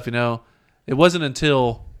all that stuff, It wasn't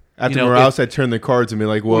until, After Morales had turned the cards and be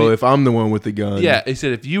like, well, Well, if I'm the one with the gun. yeah, he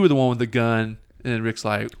said, if you were the one with the gun, and then Rick's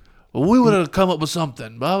like, well, we would have come up with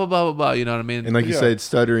something, blah, blah, blah, blah, blah, you know what I mean? And like you Yeah. said,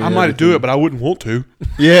 stuttering. I and might do everything. it, but I wouldn't want to.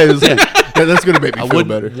 Yeah, it was like, yeah, that's going to make me I feel wouldn't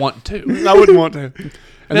better. want to. I wouldn't want to. And that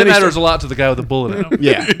then he matters a lot to the guy with the bullet in him.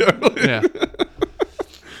 Yeah. Yeah.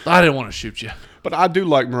 I didn't want to shoot you. But I do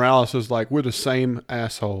like Morales is like, we're the same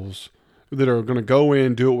assholes that are going to go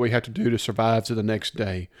in, do what we have to do to survive to the next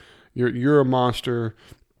day. You're a monster.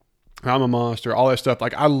 I'm a monster. All that stuff.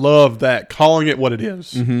 Like, I love that. Calling it what it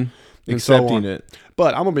is. Mm-hmm. And so Accepting on. it.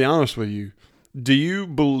 But I'm going to be honest with you. Do you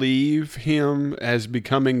believe him as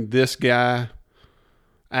becoming this guy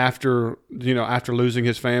after losing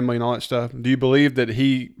his family and all that stuff? Do you believe that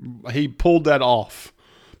he pulled that off?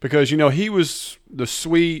 Because, he was the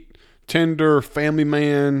sweet, tender family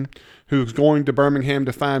man who's going to Birmingham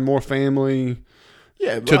to find more family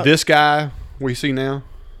Yeah. to but- this guy we see now.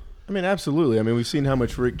 I mean, absolutely. I mean, we've seen how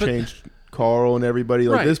much Rick changed Carl and everybody.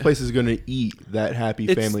 Like, Right. this place is going to eat that happy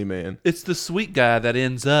It's- family man. It's the sweet guy that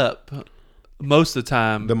ends up most of the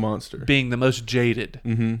time The monster. being the most jaded.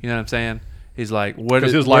 Mm-hmm. You know what I'm saying? He's like,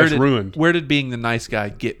 'Cause his life's ruined. Where did being the nice guy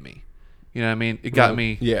get me? You know what I mean? It got Right.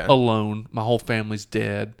 me Yeah. alone. My whole family's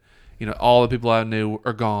dead. All the people I knew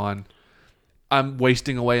are gone. I'm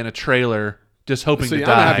wasting away in a trailer just hoping See, to I'm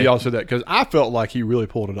die. happy y'all said that because I felt like he really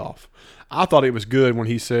pulled it off. I thought it was good when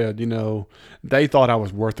he said, they thought I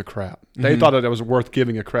was worth the crap. They thought that I was worth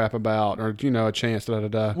giving a crap about, or a chance. Da da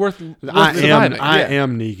da. Worth I surviving.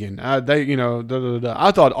 am Negan.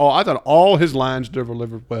 I thought all his lines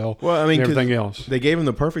delivered well. Well, I mean, and 'cause everything else. They gave him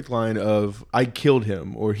the perfect line of, I killed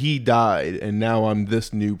him, or he died, and now I'm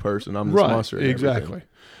this new person. I'm this Right, monster. and exactly. everything.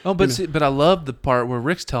 Oh, but but I love the part where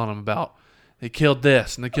Rick's telling him about they killed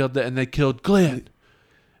this and they killed that and they killed Glenn.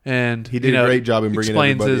 And He did a great job in bringing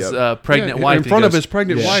explains everybody his up. pregnant Yeah, wife in He front of goes, his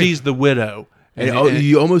pregnant wife. She's the widow. And,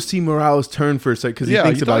 you almost see Morales turn for a second because he Yeah,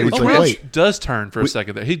 thinks you about it. thought He's he like, was wait, does turn for a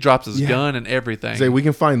second there. He drops his Yeah. gun and everything. say we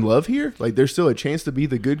can find love here. Like, there's still a chance to be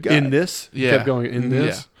the good guy in this, he Yeah. kept going in Mhm.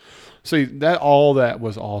 this. See all that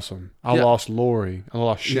was awesome. I Yeah. lost Lori. I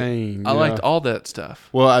lost Shane. I you liked know. all that stuff.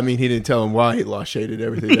 Well, I mean, he didn't tell him why he lost Shade and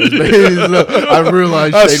everything. I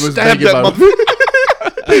realized I Shade was stabbed thinking that about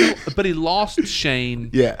him. But he lost Shane.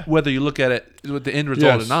 Yeah. Whether you look at it with the end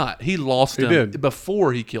result Yes. or not, he lost He him did.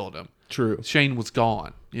 before he killed him. True. Shane was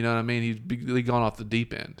gone. You know what I mean? He'd gone off the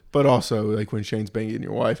deep end. But also, like, when Shane's banging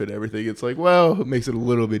your wife and everything, it's like, well, it makes it a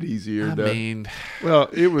little bit easier. I to, mean, Well,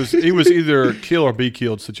 it was either kill or be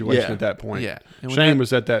killed situation Yeah. at that point. yeah. And when Shane that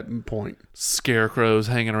was at that point. scarecrows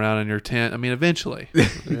hanging around in your tent. I mean, eventually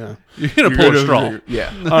Yeah. you're gonna pull a straw. Yeah.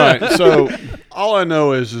 All right. So all I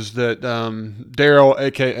know is that Daryl,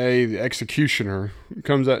 aka the Executioner,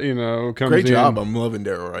 comes out. Comes Great in. job. I'm loving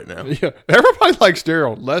Daryl right now. Yeah. Everybody likes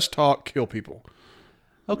Daryl. Let's talk. Kill people.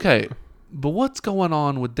 Okay, But what's going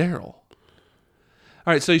on with Daryl?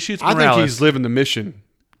 All right, so he shoots I Morales. think he's living the mission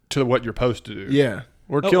to what you're supposed to do. Yeah.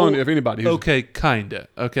 We're killing if anybody. Okay, kinda.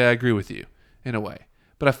 Okay, I agree with you in a way.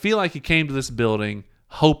 But I feel like he came to this building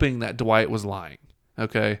hoping that Dwight was lying.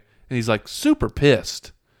 Okay, and he's like super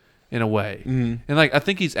pissed in a way. Mm-hmm. And like I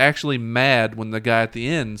think he's actually mad when the guy at the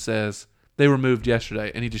end says they were moved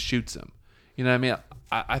yesterday, and he just shoots him. You know what I mean?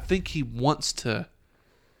 I think he wants to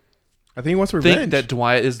I think he wants revenge. think that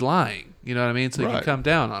Dwight is lying. You know what I mean? So he Right. can come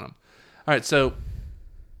down on him. All right, so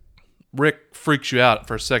Rick freaks you out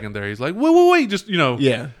for a second there. He's like, wait, just,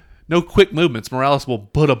 yeah. no quick movements. Morales will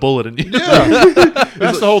put a bullet in you. Yeah,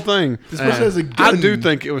 that's the whole thing. This person has a I gun. do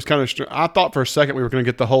think it was kind of. I thought for a second we were going to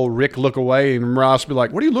get the whole Rick look away and Morales be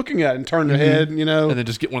like, "What are you looking at?" and turn their head. And then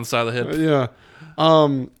just get one side of the head. Yeah.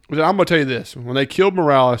 But I'm gonna tell you this: when they killed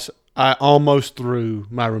Morales, I almost threw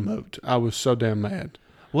my remote. I was so damn mad.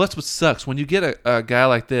 Well, that's what sucks. When you get a guy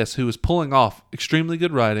like this who is pulling off extremely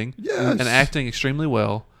good writing Yes. and acting extremely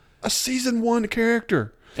well. A season 1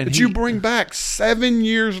 character And that he- you bring back 7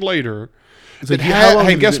 years later. It's like, That how long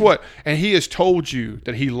hey, has guess it- what? And he has told you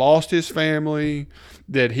that he lost his family,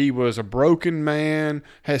 that he was a broken man,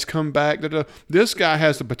 has come back. This guy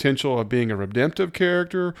has the potential of being a redemptive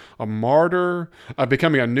character, a martyr,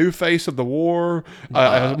 becoming a new face of the war,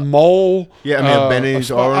 a mole. Yeah, I mean, a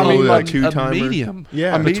Benny's Arnold, like, a two-timer. medium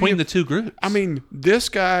Yeah. between the two groups. I mean, this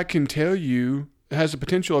guy can tell you, has the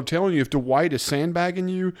potential of telling you if Dwight is sandbagging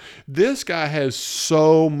you. This guy has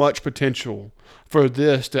so much potential for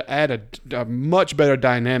this to add a much better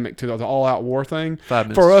dynamic to the all-out war thing. 5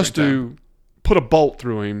 minutes For of us screen to put a bolt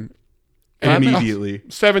through him. And Immediately.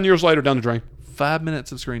 7 years later, down the drain. 5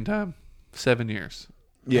 minutes of screen time, 7 years.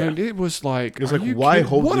 Yeah. And it was like, It's are like, you why kidding?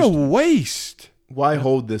 hold What this- a waste. Why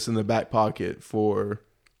hold this in the back pocket for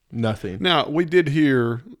nothing? Now, we did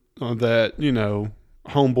hear that,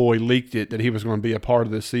 Homeboy leaked it, that he was going to be a part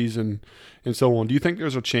of this season and so on. Do you think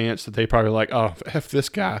there's a chance that they probably like, oh, F this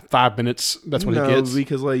guy, 5 minutes, that's what no, he gets?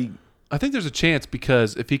 because I think there's a chance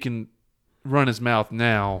because if he can run his mouth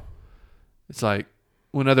now, it's like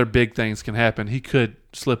when other big things can happen, he could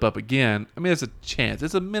slip up again. I mean, it's a chance.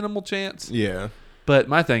 It's a minimal chance. yeah. But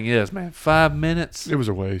my thing is, man, 5 minutes. It was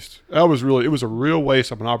a waste. It was a real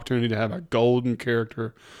waste of an opportunity to have a golden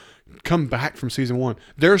character come back from season 1.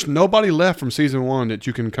 There's nobody left from season 1 that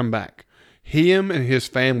you can come back. Him and his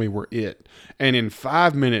family were it. And in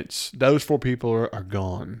 5 minutes, those 4 people are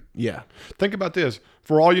gone. Yeah. Think about this.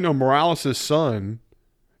 For all you know, Morales' son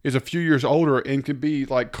is a few years older and could be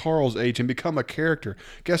like Carl's age and become a character.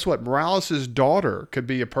 Guess what? Morales' daughter could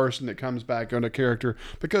be a person that comes back on a character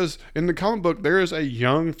because in the comic book, there is a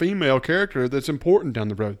young female character that's important down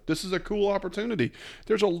the road. This is a cool opportunity.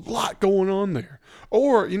 There's a lot going on there.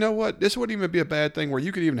 Or, you know what? This wouldn't even be a bad thing where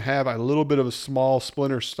you could even have a little bit of a small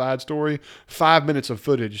splinter side story, 5 minutes of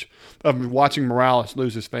footage of watching Morales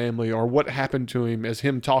lose his family or what happened to him as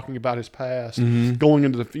him talking about his past, going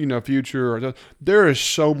into the future. There is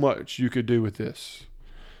so much you could do with this.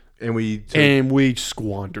 And we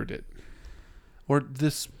Squandered it. Or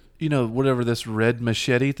this, whatever this red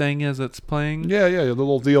machete thing is that's playing. Yeah, the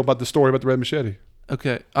little deal about the story about the red machete.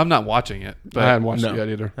 Okay. I'm not watching it. But, I hadn't watched no, it yet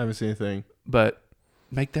either. haven't seen anything. But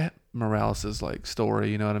make that Morales' story,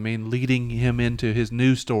 you know what I mean? Leading him into his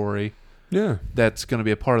new story Yeah. that's going to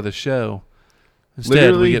be a part of the show. Instead,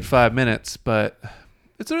 Literally- we get 5 minutes, but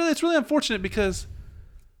it's really unfortunate because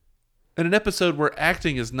in an episode where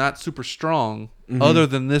acting is not super strong, other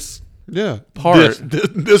than this, Yeah. Part.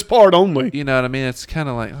 This part only. you know what I mean? It's kind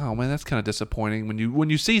of like, oh man, that's kind of disappointing when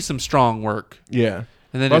you see some strong work Yeah.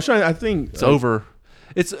 and then I was trying. I think it's over.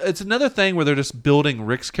 It's another thing where they're just building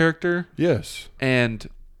Rick's character Yes. and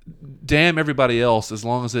damn everybody else as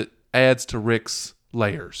long as it adds to Rick's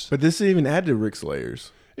layers. But this even added to Rick's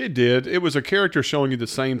layers. It did. It was a character showing you the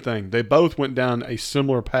same thing. They both went down a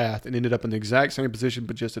similar path and ended up in the exact same position,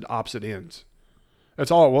 but just at opposite ends. That's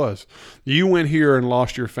all it was. You went here and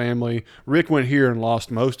lost your family. Rick went here and lost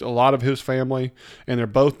a lot of his family, and they're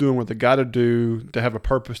both doing what they got to do to have a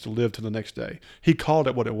purpose to live to the next day. He called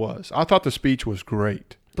it what it was. I thought the speech was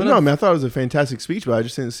great. But no, I mean, I thought it was a fantastic speech, but I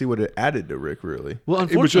just didn't see what it added to Rick, really. Well, It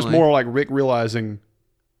unfortunately, was just more like Rick realizing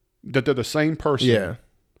that they're the same person. Yeah.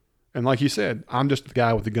 And like you said, I'm just the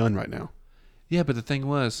guy with the gun right now. Yeah, but the thing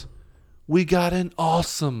was, we got an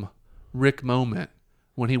awesome Rick moment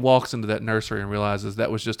when he walks into that nursery and realizes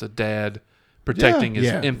that was just a dad protecting his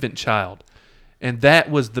Yeah. infant child. And that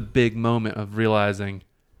was the big moment of realizing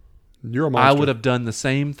You're a monster. I would have done the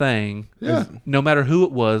same thing, Yeah. no matter who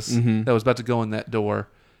it was Mhm. that was about to go in that door,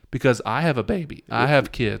 because I have a baby. I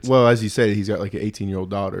have kids. Well, as you said, he's got like an 18-year-old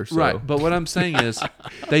daughter. So. Right. But what I'm saying is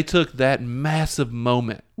they took that massive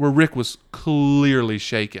moment where Rick was clearly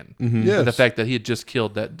shaken. Mm-hmm. Yes. The fact that he had just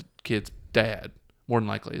killed that kid's dad, more than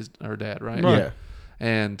likely her dad, right? Right. Yeah.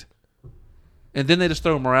 And then they just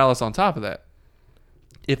throw Morales on top of that.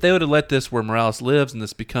 If they would have let this where Morales lives and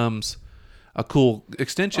this becomes a cool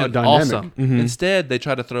extension, dynamic. awesome. Mm-hmm. Instead, they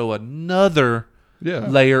try to throw another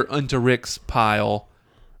layer into Rick's pile.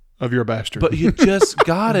 Of your bastard. But you just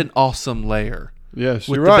got an awesome layer yes,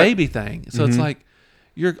 with you're the right. baby thing. So it's like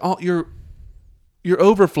you're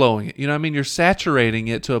overflowing it. You know what I mean? You're saturating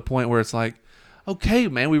it to a point where it's like, okay,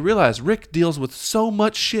 man, we realize Rick deals with so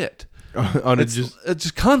much shit. It's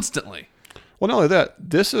just constantly. Well, not only that,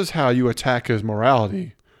 this is how you attack his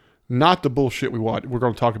morality, not the bullshit we're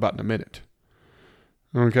going to talk about in a minute.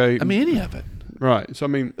 Okay? I mean, any of it. right. So, I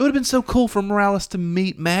mean, It would have been so cool for Morales to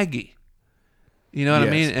meet Maggie. You know what I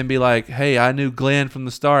Yes. mean? And be like, hey, I knew Glenn from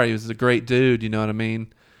the start. He was a great dude. You know what I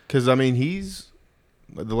mean? Because, I mean, he's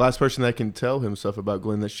the last person that can tell him stuff about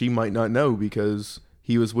Glenn that she might not know because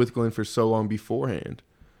he was with Glenn for so long beforehand.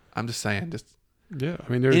 I'm just saying. Just yeah.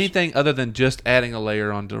 I mean, there's anything other than just adding a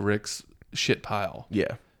layer onto Rick's shit pile,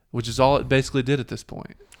 Yeah. which is all it basically did at this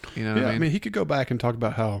point. You know what yeah. I mean? He could go back and talk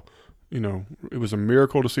about how, it was a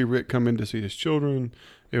miracle to see Rick come in to see his children.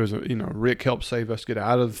 It was Rick helped save us get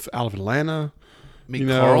out of Atlanta. Meet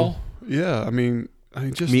Carl. Yeah. I mean,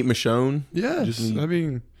 just Meet Michonne. yes. Just- I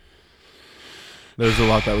mean, There's a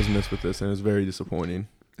lot that was missed with this, and it was very disappointing.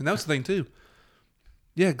 And that was the thing, too.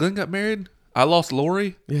 Yeah, Glenn got married. I lost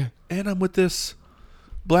Lori. Yeah. And I'm with this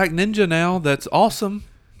black ninja now that's awesome.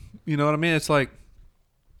 You know what I mean? It's like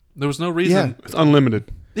there was no reason. it's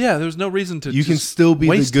unlimited. Yeah, there was no reason to You can just still be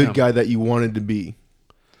the waste good him. guy that you wanted to be.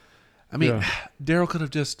 I mean, Yeah. Daryl could have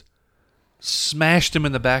just smashed him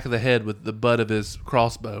in the back of the head with the butt of his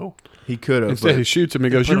crossbow. He could have. Instead, he shoots him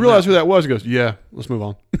and goes, put "You him realize out. who that was?" He goes, "Yeah, let's move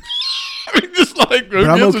on." I mean, just like, who But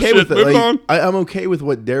I'm gives a okay shit? with it. Move on. Like, I'm okay with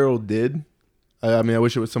what Daryl did. I mean, I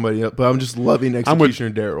wish it was somebody else, but I'm just loving Executioner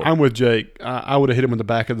Daryl. I'm with Jake. I would have hit him with the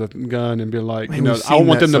back of the gun and been like, Man, we've I seen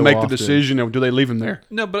want that them to so make the often. decision of do they leave him there?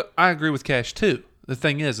 No, but I agree with Cash too. The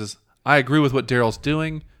thing is I agree with what Daryl's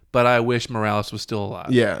doing, but I wish Morales was still alive.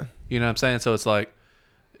 Yeah. You know what I'm saying? So it's like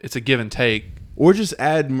it's a give and take. Or just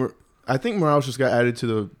add. I think Morales just got added to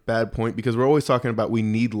the bad point because we're always talking about we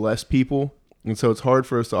need less people, and so it's hard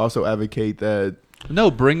for us to also advocate that. No,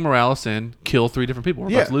 bring Morales in, kill 3 different people. We're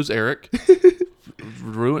about Yeah. to lose Eric.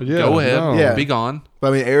 Ruin. Yeah, go ahead. no. Yeah. Be gone.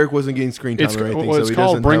 But I mean, Eric wasn't getting screen time It's, or anything, well, so it's he called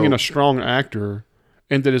doesn't bringing help. a strong actor,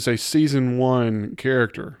 and that is a season 1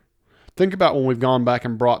 character. Think about when we've gone back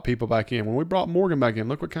and brought people back in. When we brought Morgan back in,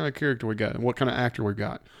 look what kind of character we got and what kind of actor we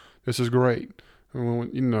got. This is great.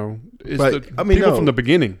 It's But, the I mean, people no. from the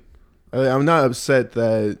beginning. I'm not upset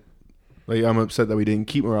that. Like, I'm upset that we didn't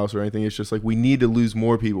keep Morales or anything. It's just like we need to lose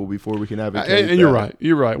more people before we can advocate. And you're that. right.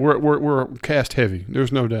 You're right. We're cast heavy.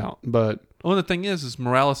 There's no doubt. But Well, the thing is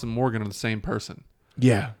Morales and Morgan are the same person.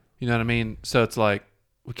 Yeah. You know what I mean? So it's like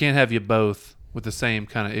we can't have you both with the same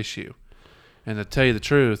kind of issue. And to tell you the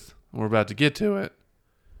truth, we're about to get to it.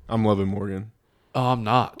 I'm loving Morgan. Oh, I'm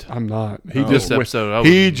not. I'm not. He Oh. just This went, episode, I was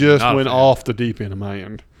he just not a went fan. off the deep end of my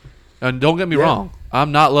end. And don't get me Yeah. wrong.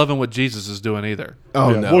 I'm not loving what Jesus is doing either.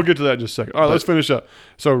 Oh Yeah, no. we'll get to that in just a second. All right, let's finish up.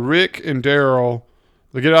 So Rick and Daryl,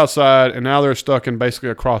 they get outside, and now they're stuck in basically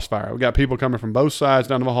a crossfire. We got people coming from both sides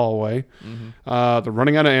down the hallway. They're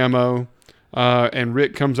running out of ammo, and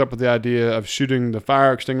Rick comes up with the idea of shooting the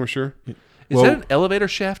fire extinguisher. Is Well- that an elevator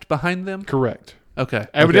shaft behind them? Correct. Okay.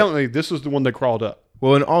 Evidently, this is the one they crawled up.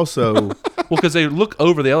 Well, and also, Well, because they look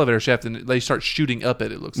over the elevator shaft and they start shooting up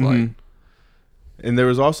it looks like. and there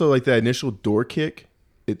was also like that initial door kick.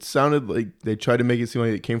 It sounded like they tried to make it seem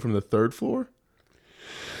like it came from the 3rd floor.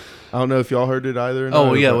 I don't know if y'all heard it either. Or not,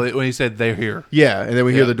 Oh, yeah. but- When he said they're here. yeah, and then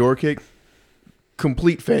we hear Yeah. the door kick.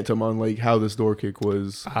 Complete phantom on like how this door kick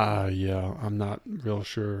was. Yeah, I'm not real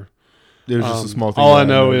sure. There's just a small thing. All that I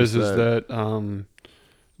know noticed is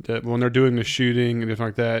that when they're doing the shooting and everything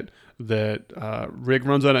like that Rick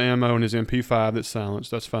runs out of ammo in his MP5 that's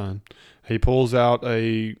silenced. That's fine. He pulls out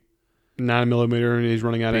a 9mm and he's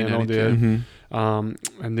running out of ammo. P92. Dead.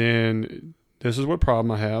 Mm-hmm. And then this is what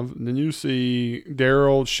problem I have. Then you see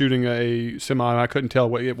Daryl shooting a semi. I couldn't tell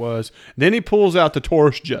what it was. Then he pulls out the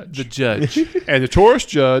Taurus Judge. The judge. And the Taurus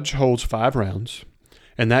Judge holds 5 rounds.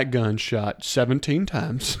 And that gun shot 17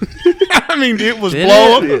 times. I mean, it was Did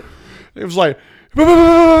blowing. It was like...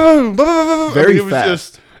 Very it was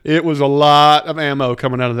fast. It was a lot of ammo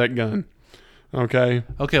coming out of that gun. Okay?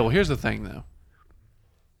 Okay, well, here's the thing, though.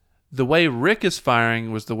 the way Rick is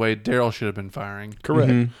firing was the way Daryl should have been firing. Correct.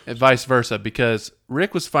 And vice versa, because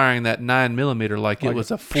Rick was firing that 9mm like it was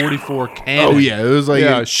a 44 cannon. Oh yeah, it was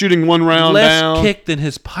like shooting one round Less down. kick than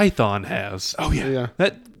his Python has. oh yeah. Yeah.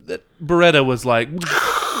 That Beretta was like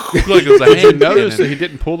it was a Did you hand notice that cannon. he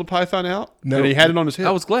didn't pull the python out? No. And he had it on his hip.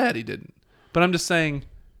 I was glad he didn't. But I'm just saying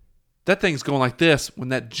that thing's going like this when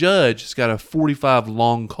that judge has got a 45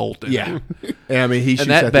 long Colt in Yeah. it. And I mean, he shoots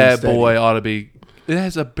And that thing bad steady. boy ought to be. It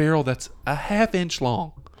has a barrel that's a half-inch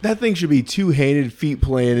long. That thing should be two-handed, feet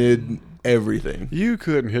planted, everything. You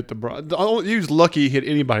couldn't hit the bro. You was lucky you hit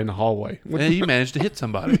anybody in the hallway. And you managed to hit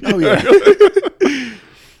somebody. Oh yeah.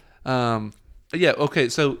 Yeah, okay,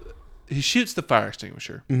 so he shoots the fire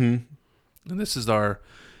extinguisher. Mm-hmm. And this is our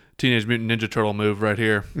Teenage Mutant Ninja Turtle move right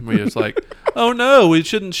here. Where it's like, oh no, we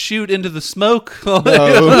shouldn't shoot into the smoke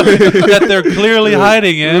that they're clearly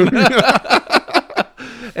hiding in.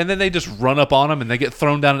 And then they just run up on them and they get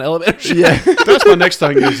thrown down an elevator shaft. Yeah. That's my next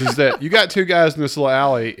thing is that you got two guys in this little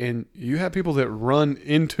alley and you have people that run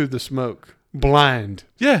into the smoke blind.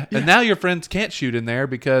 Yeah, and now your friends can't shoot in there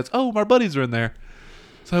because, oh, our buddies are in there.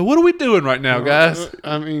 So what are we doing right now, guys?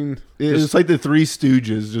 I mean, It's like the Three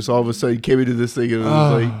Stooges. Just all of a sudden came into this thing and it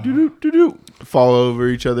was like doo doo doo fall over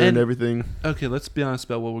each other and everything. Okay, let's be honest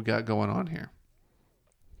about what we got going on here.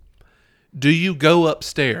 Do you go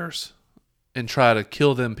upstairs and try to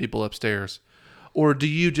kill them people upstairs? Or do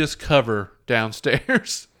you just cover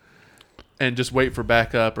downstairs and just wait for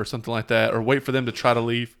backup or something like that? Or wait for them to try to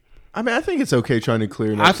leave? I mean, I think it's okay trying to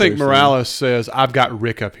clear. I think Morales says, I've got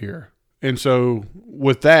Rick up here. And so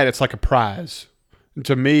with that, it's like a prize. And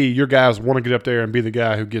to me, your guys want to get up there and be the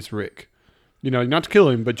guy who gets Rick. You know, not to kill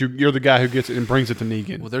him, but you're the guy who gets it and brings it to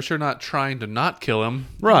Negan. Well, they're sure not trying to not kill him.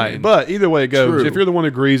 Right. I mean, But either way it goes, True. if you're the one who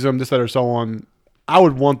agrees them, this, that, or so on, I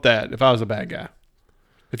would want that if I was a bad guy.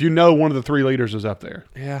 If you know one of the three leaders is up there.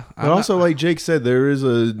 yeah. But also, like Jake said, there is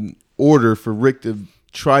an order for Rick to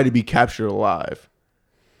try to be captured alive.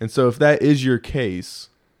 And so if that is your case,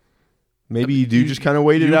 maybe you do just kind of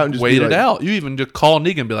wait it out and just wait be it like, out. You even just call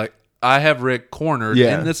Negan and be like, I have Rick cornered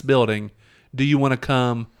in this building. Do you want to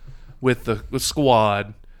come with the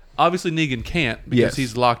squad? Obviously, Negan can't because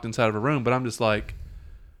he's locked inside of a room. But I'm just like,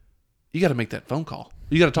 you got to make that phone call.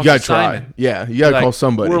 You got to talk You to gotta try. Simon. Yeah, you gotta Like, call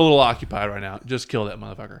somebody. We're a little occupied right now. Just kill that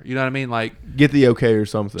motherfucker. You know what I mean? Like, Get the okay or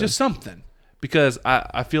something. just something. Because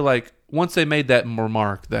I feel like once they made that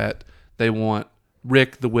remark that they want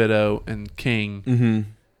Rick, the Widow, and King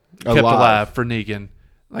kept alive for Negan,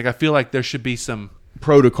 like I feel like there should be some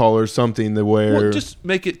protocol or something that where well, just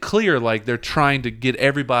make it clear like they're trying to get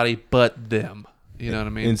everybody but them. You know what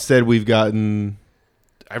I mean? instead we've gotten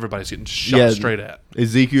Everybody's getting shot straight at.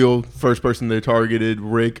 Ezekiel, first person they targeted.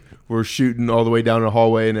 Rick, we're shooting all the way down the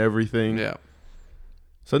hallway and everything. Yeah.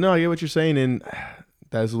 So no, I get what you're saying, and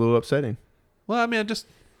that's a little upsetting. Well, I mean, just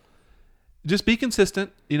be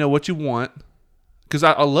consistent. You know what you want, because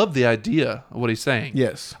I love the idea of what he's saying.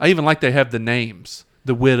 Yes. I even like they have the names,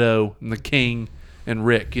 the Widow and the King and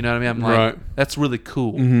Rick. You know what I mean? I'm like, Right. that's really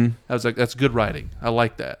cool. I was like, that's good writing. I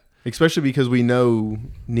like that. Especially because we know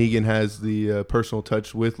Negan has the personal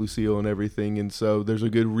touch with Lucille and everything, and so there's a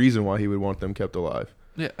good reason why he would want them kept alive.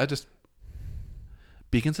 Yeah, I just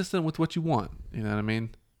be consistent with what you want. You know what I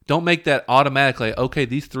mean? Don't make that automatically, okay,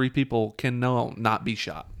 these three people can not be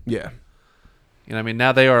shot. Yeah. You know what I mean?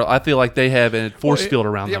 Now they are, I feel like they have a force field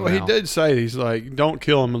around them well, now. he did say, he's like, don't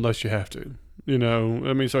kill him unless you have to. You know,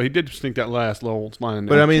 I mean, so he did sneak that last little line.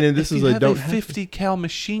 But I mean, and this If is you a have don't a 50 cal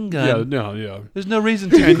machine gun. yeah. There's no reason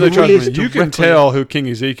to And trust graze me, you can directly- tell who King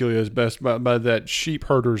Ezekiel is best by that sheep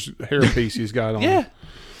herder's hairpiece he's got on. Yeah.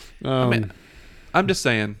 I mean, I'm just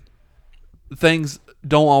saying, things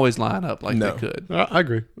don't always line up like No. they could. I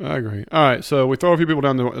agree. All right, so we throw a few people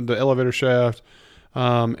down the elevator shaft,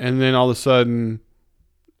 and then all of a sudden,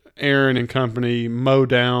 Aaron and company mow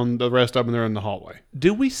down the rest of them. They're in the hallway.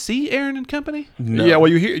 Do we see Aaron and company? No. Yeah,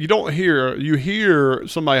 well, you hear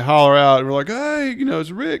somebody holler out, and we're like, hey, you know,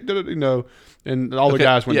 it's Rick, you know, and all the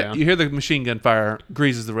guys went down. You hear the machine gun fire,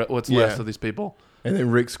 greases what's left of these people. And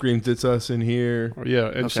then Rick screams, "It's us in here." Yeah,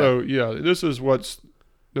 and so this is what's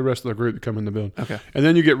the rest of the group that come in the building. Okay. And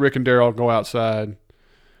then you get Rick and Daryl go outside,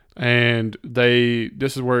 and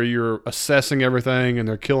this is where you're assessing everything, and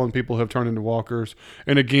they're killing people who have turned into walkers.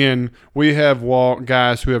 And again, we have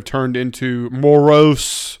guys who have turned into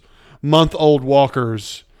morose, month-old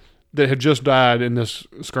walkers that had just died in this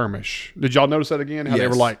skirmish. Did y'all notice that again? How they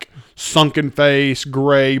were Yes. like sunken face,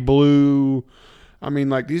 gray, blue. I mean,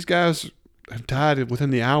 like these guys have died within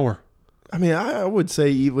the hour. I mean, I would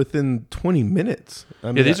say within 20 minutes. I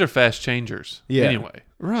mean, Yeah, these are fast changers. Yeah. Anyway.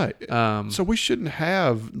 Right. So So we shouldn't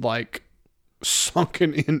have like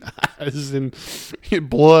sunken in eyes and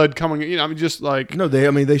blood coming. I mean, just like No,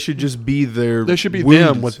 they should just be their. they should be wounds.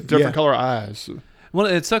 them with different color eyes. Well,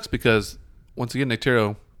 it sucks because once again, Nick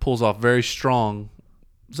Taro pulls off very strong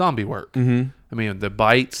zombie work. Mm-hmm. I mean, the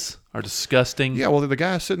bites are disgusting. Yeah, well, the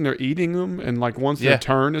guy's sitting there eating them, and like once Yeah. they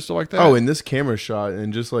turn and stuff like that. Oh, and this camera shot,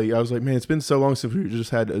 and just like I was like, man, it's been so long since we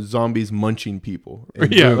just had zombies munching people.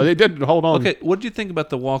 And yeah, boom. but they did. Hold on. Okay, what did you think about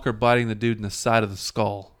the walker biting the dude in the side of the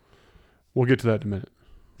skull? We'll get to that in a minute.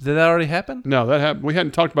 Did that already happen? No, that happened. We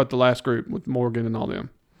hadn't talked about the last group with Morgan and all them.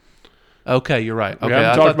 Okay, you're right. Okay, haven't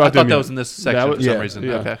I talked thought, about I them thought that yet. was in this section That for some yeah, reason.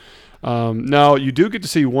 yeah. Okay. Now, you do get to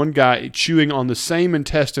see one guy chewing on the same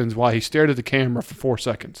intestines while he stared at the camera for 4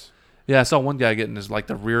 seconds. Yeah, I saw one guy getting his like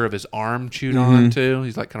the rear of his arm chewed on too.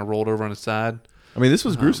 He's like kind of rolled over on his side. I mean, this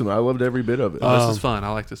was gruesome. I loved every bit of it. Oh, this is fun. I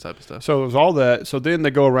like this type of stuff. So it was all that. So then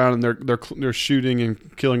they go around and they're shooting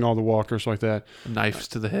and killing all the walkers like that. Knives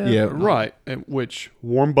to the head. Yeah. Right. And which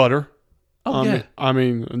warm butter. Oh yeah. I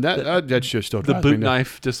mean that shit still The drives me boot nuts.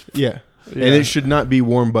 knife just. Yeah. Yeah. And it should not be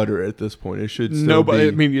warm butter at this point. It should still Nobody. be.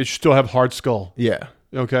 I mean, you should still have hard skull. yeah.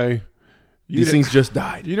 Okay. These things just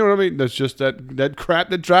died. You know what I mean? That's just that crap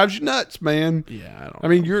that drives you nuts, man. Yeah, I don't. I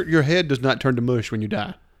mean, your head does not turn to mush when you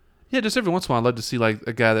die. Yeah, just every once in a while, I'd love to see like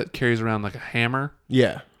a guy that carries around like a hammer.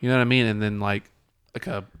 Yeah. You know what I mean? And then like a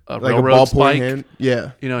Like a railroad ballpoint spike. hand.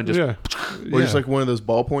 Yeah. You know, and just yeah. Or just like one of those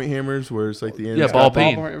ballpoint hammers where it's like the end. Yeah, is ball got-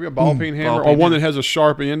 peen. Ball peen hammer, Ball or peen one hammer. that has a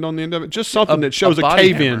sharp end on the end of it. Just something that shows a body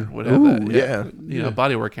cave hammer in. would have Ooh, that. yeah. You know,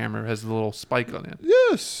 bodywork hammer has a little spike on it.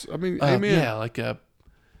 Yes, I mean, amen. Yeah, like a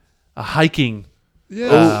hiking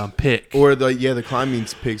Yeah, pick. Or the climbing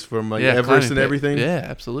picks from like yeah, Everest climbing and pick. everything. Yeah,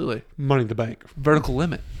 absolutely. money in the bank. Vertical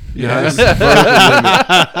limit. Yes.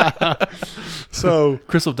 So,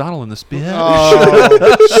 Chris O'Donnell in the spit.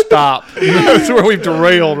 stop. That's where we've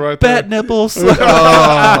derailed right there. Bat nipples.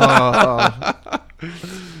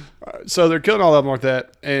 So they're killing all of them like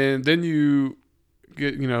that, and then you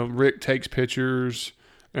get, Rick takes pictures,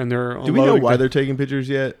 and they're Do we know unloading why the- they're taking pictures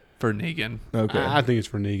yet? For Negan. Okay. I think it's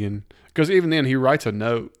for Negan, because even then he writes a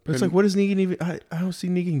note. But it's and like, what is Negan even? I don't see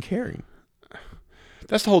Negan caring.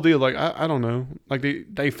 that's the whole deal. Like I don't know. Like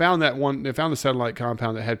they found that one. They found the satellite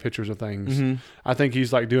compound that had pictures of things. Mm-hmm. I think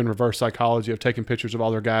he's like doing reverse psychology of taking pictures of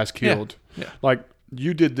all their guys killed. Yeah. Like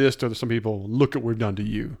you did this to some people. Look at what we've done to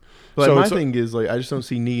you. But So my it's- thing is like, I just don't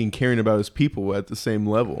see Negan caring about his people at the same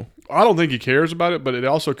level. I don't think he cares about it, but it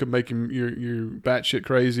also could make him you batshit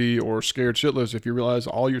crazy or scared shitless if you realize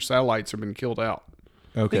all your satellites have been killed out.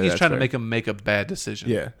 Okay, I think he's that's trying to fair. make him make a bad decision.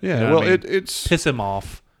 Yeah. Yeah, You know well, what I mean? it's Piss him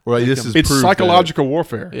off. Or like, Make this him- is it's proof psychological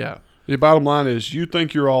warfare. Yeah. The bottom line is you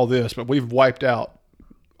think you're all this, but we've wiped out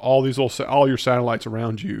all these all your satellites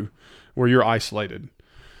around you, where you're isolated.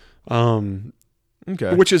 That,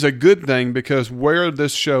 okay. Which is a good thing, because where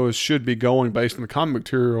this show should be going based on the comic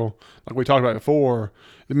material, like we talked about before,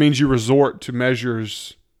 it means you resort to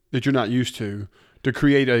measures that you're not used to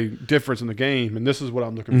create a difference in the game, and this is what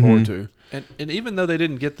I'm looking forward to. And even though they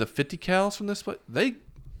didn't get the 50 cals from this,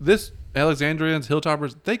 this Alexandrians,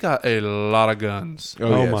 Hilltoppers, they got a lot of guns.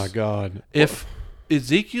 Oh, yes. my God. If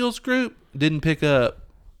Ezekiel's group didn't pick up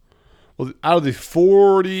Well, out of the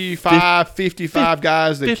 45, 55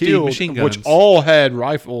 guys they 50 killed, machine which guns. all had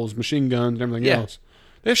rifles, machine guns, and everything Yeah. else,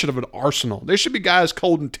 they should have an arsenal. There should be guys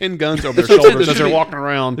holding 10 guns over their That's what I'm saying. shoulders There as should they're be- walking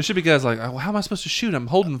around. there should be guys like, oh, how am I supposed to shoot? I'm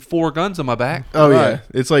holding 4 guns on my back. Oh Right. yeah,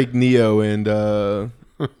 it's like Neo and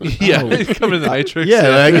Yeah, coming in the Matrix.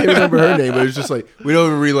 I can't remember her name, but it's just like we don't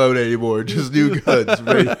even reload anymore, just new guns,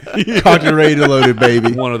 ready, cocked and ready to load it,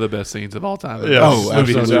 baby. One of the best scenes of all time. Yeah, Oh,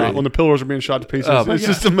 there's no absolutely. doubt. When the pillars are being shot to pieces, Oh, my it's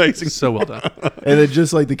God. just amazing. So well done. And then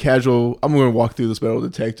just like the casual, I'm going to walk through this metal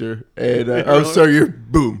detector, and oh, sir, you're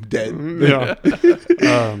boom dead.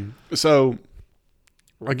 Yeah. So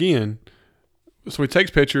again, so he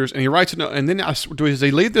takes pictures and he writes a note, and then does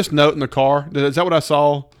he leave this note in the car? Is that what I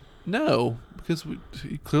saw? No, because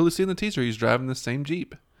you clearly see in the teaser he's driving the same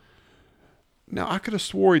Jeep. Now I could have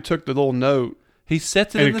swore he took the little note He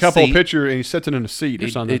sets it and in a the couple seat. of pictures, and he sets it in a seat or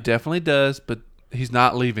something. It definitely does, but he's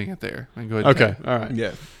not leaving it there. I can go ahead and Okay, tell all right.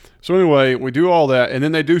 Yeah, So anyway, we do all that, and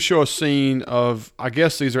then they do show a scene of, I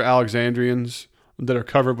guess these are Alexandrians that are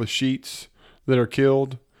covered with sheets that are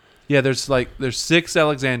killed. you. Yeah, there's 6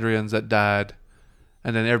 Alexandrians that died,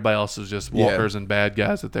 and then everybody else is just walkers and bad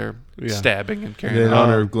guys that they're Yeah. stabbing and and carrying then in out.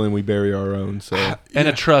 honor of Glenn, we bury our own. So And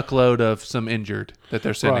a truckload of some injured that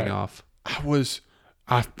they're sending Right. off.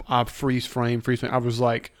 I freeze frame. I was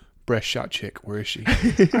like, breast shot chick. Where is she?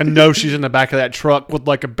 I know she's in the back of that truck with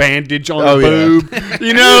like a bandage on her Oh, yeah. boob.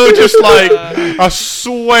 You know, just like, I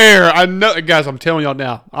swear. I know. Guys, I'm telling y'all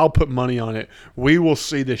now, I'll put money on it. We will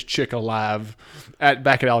see this chick alive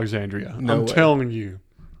back at Alexandria. No I'm way. telling you.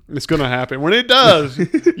 It's going to happen. When it does,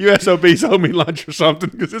 you SOBs owe me lunch or something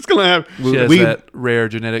because it's going to happen. She has We- that rare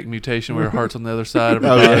genetic mutation where her heart's on the other side of her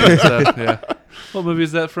Oh, body. yeah. And stuff. Yeah. What movie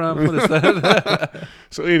is that from? What is that?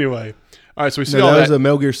 So anyway, all right. So we see No, all that was that. a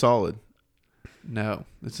Metal Gear Solid. No,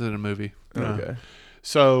 it's in a movie. Okay.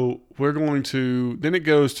 So we're going to. Then it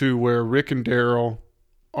goes to where Rick and Daryl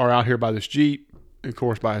are out here by this Jeep, and of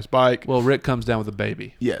course by his bike. Well, Rick comes down with a baby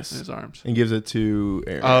in Yes. his arms. And gives it to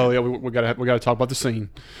Aaron. Oh yeah, we gotta talk about the scene.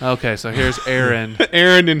 Okay, so here's Aaron.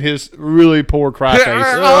 Aaron and his really poor cry face.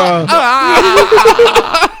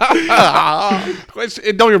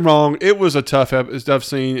 Don't get me wrong, it was a tough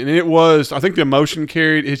scene, and it was. I think the emotion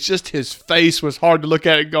carried. It's just his face was hard to look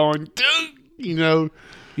at. It going, dude, you know.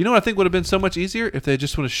 You know what I think would have been so much easier if they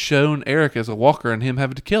just would have shown Eric as a walker and him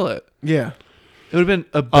having to kill it. Yeah. It would have been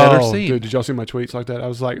a better scene. Dude, did y'all see my tweets like that? I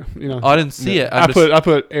was like, you know, Oh, I didn't see it. I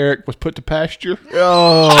put Eric was put to pasture.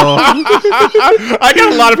 Oh. I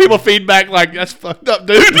got a lot of people feedback like that's fucked up,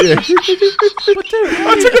 dude.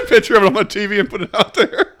 I took a picture of it on my TV and put it out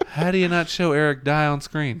there. How do you not show Eric die on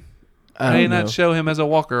screen? I How do you don't not know. show him as a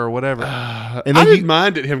walker or whatever? And I then didn't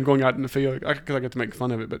mind it him going out in the field because I got to make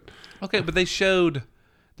fun of it, but Okay, but they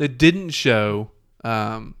didn't show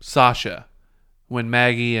Sasha when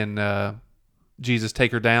Maggie and Jesus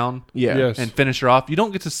take her down Yeah. Yes. and finish her off. You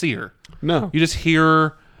don't get to see her. no. You just hear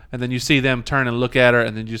her, and then you see them turn and look at her,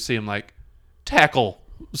 and then you see them like tackle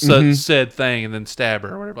said thing and then stab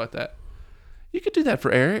her or whatever like that. You could do that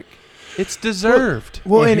for Eric. It's deserved.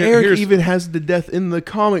 Well, and Eric here's- even has the death in the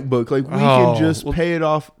comic book. Like, we Oh, can just well, pay it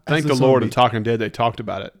off. Thank as the a Lord zombie. in Talking Dead they talked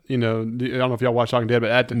about it. You know, I don't know if y'all watch Talking Dead,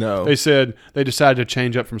 but No. they said they decided to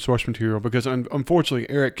change up from source material because unfortunately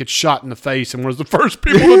Eric gets shot in the face and was the first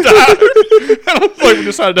people to die. And I was like, we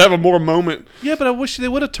decided to have a more moment. Yeah, but I wish they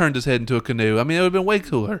would have turned his head into a canoe. I mean, it would have been way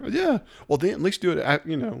cooler. Yeah. Well, then at least do it,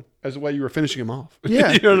 you know, as the way you were finishing him off.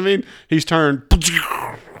 Yeah. You know what I mean? He's turned.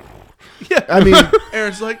 Yeah, I mean,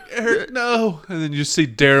 Aaron's like, Eric, no. And then you just see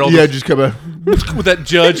Daryl yeah, just come out. with that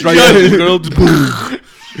judge right there. The girl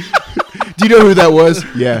just- Do you know who that was?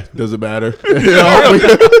 Yeah, doesn't matter.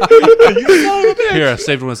 Here, I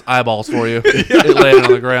saved one of his eyeballs for you. It landed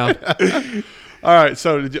on the ground. All right.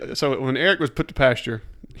 So when Eric was put to pasture,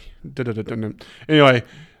 anyway,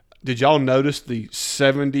 did y'all notice the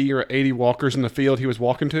 70 or 80 walkers in the field he was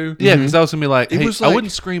walking to? Yeah, because I was going to be like, hey, was I like-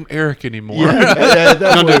 wouldn't scream Eric anymore. Yeah,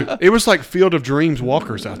 No, dude, it was like Field of Dreams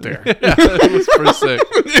walkers out there. It was pretty sick.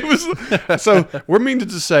 It was so we're meaning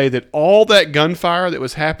to say that all that gunfire that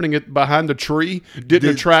was happening behind the tree didn't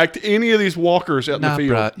attract any of these walkers out in Nah, the field.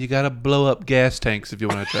 bro, you got to blow up gas tanks if you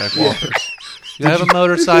want to attract walkers. You got to have a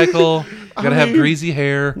motorcycle. You got to have greasy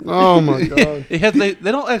hair. Oh my god! They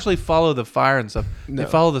don't actually follow the fire and stuff. No. They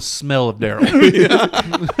follow the smell of Daryl.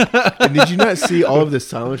 And did you not see all of the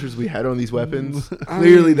silencers we had on these weapons?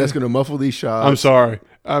 Clearly, that's going to muffle these shots. I'm sorry.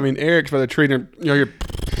 I mean, Eric's by the tree, and you're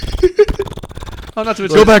Oh, not to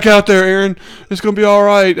go mention, back out there, Aaron. It's gonna be all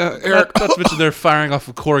right, Eric. not to mention they're firing off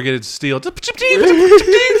of corrugated steel.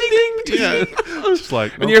 Yeah. Just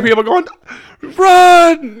like, And you hear people going,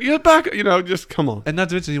 "Run! Get back!" You know, just come on. and not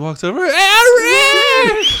to mention he walks over,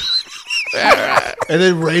 Eric! And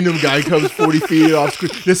then random guy comes 40 feet off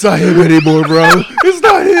screen. It's not him anymore, bro. It's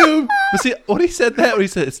not him. But see, when he said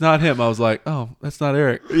it's not him, I was like, oh, that's not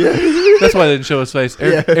Eric. Yeah. That's why they didn't show his face.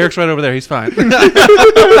 Yeah. Eric's right over there. He's fine.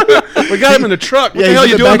 We got him in the truck. What Yeah, the hell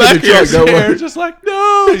he's you in the doing back back of the here? truck. Don't worry. Eric's just like,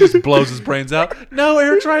 no. He just blows his brains out. No,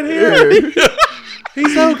 Eric's right here.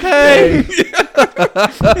 He's okay.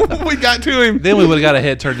 We got to him. Then we would have got a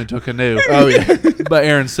head turned into a canoe. Oh, yeah. But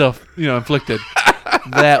Aaron's inflicted.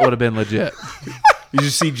 That would have been legit. You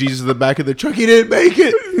just see Jesus in the back of the truck. He didn't make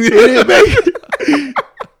it. He didn't make it.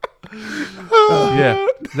 Yeah.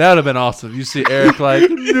 That would have been awesome. You see Eric like,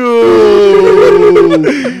 No.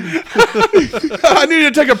 I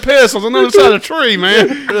needed to take a piss on the other side of the tree, man.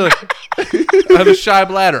 really? I have a shy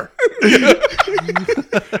bladder.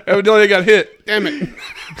 Evidently, they got hit. Damn it.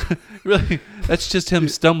 Really? That's just him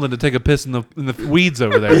stumbling to take a piss in the weeds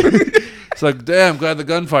over there. It's like, damn, glad the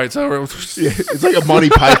gunfight's over. Yeah, it's like a Monty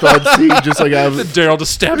Python scene, just like I was. Daryl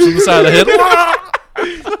just stabs him in the side of the head.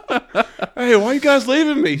 Hey, why are you guys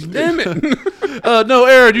leaving me? Damn it. No,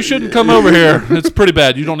 Aaron, you shouldn't come over here. It's pretty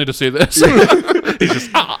bad. You don't need to see this. He's just,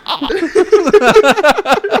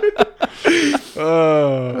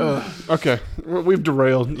 Okay. We've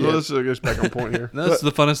derailed. Yeah. Let's get back on point here. That's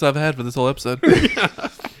the funnest I've had for this whole episode.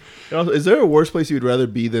 Is there a worse place you would rather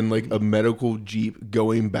be than like a medical jeep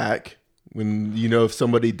going back? When if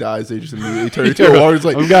somebody dies, they just immediately turn into a water. It's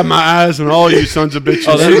like, I've got my eyes on all you sons of bitches.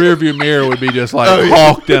 Oh, that rear view mirror would be just like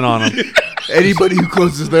hawked in on them. anybody who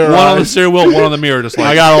closes their One eyes. on the steering wheel, one on the mirror, just like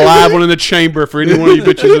I got a live one in the chamber for any one of you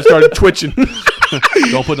bitches that started twitching.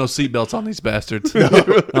 don't put no seatbelts on these bastards. No.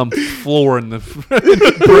 I'm flooring the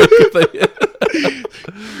brick.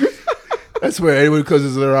 That's where anyone who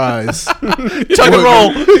closes their eyes. Tuck and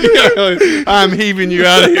roll. I'm heaving you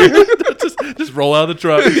out of here. just roll out of the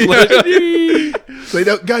truck. Like,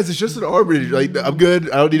 no, guys, it's just an arbiter. Like, I'm good.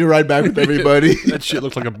 I don't need to ride back with everybody. That shit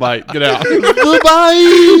looks like a bite. Get out.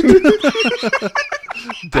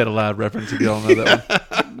 Dead Alive reference if you don't know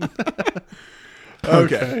that one.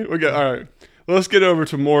 Okay. We got all right. Let's get over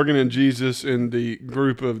to Morgan and Jesus and the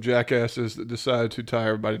group of jackasses that decided to tie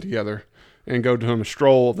everybody together and go to a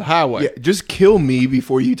stroll of the highway. Yeah, just kill me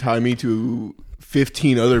before you tie me to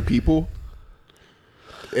 15 other people.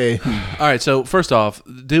 And All right, so first off,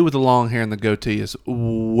 the dude with the long hair and the goatee is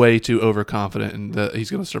way too overconfident and he's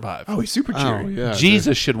going to survive. he's super cheery. Oh, yeah.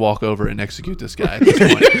 Jesus should walk over and execute this guy at this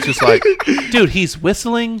point. It's just like, dude, he's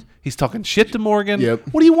whistling. He's talking shit to Morgan. Yep.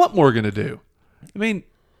 What do you want Morgan to do? I mean,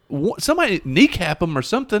 somebody kneecap him or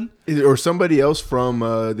something. Or somebody else from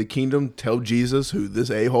the kingdom tell Jesus who this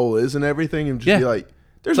a-hole is and everything, and just be like,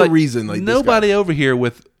 there's It's a reason. Like, nobody over here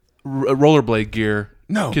with rollerblade gear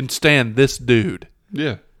can stand this dude.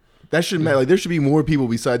 Yeah. that shouldn't matter. Like, there should be more people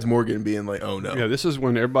besides Morgan being like, oh no. Yeah, this is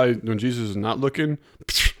when Jesus is not looking.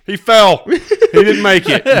 He fell. He didn't make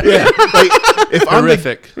it. Yeah. Like, if I'm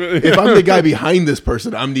Horrific. if I'm the guy behind this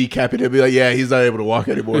person, I'm kneecapping him. Be like, yeah, he's not able to walk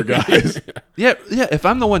anymore, guys. Yeah. If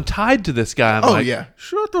I'm the one tied to this guy, I'm like, yeah.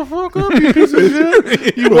 shut the fuck up, you piece of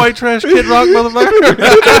shit. You white trash Kid Rock motherfucker.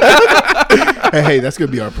 hey, that's gonna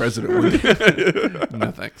be our president one day.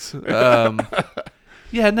 No thanks.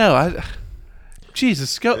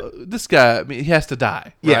 Jesus, this guy. I mean, he has to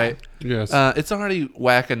die, Yeah. right? Yes. It's already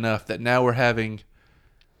whack enough that now we're having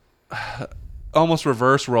almost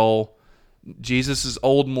reverse role. Jesus is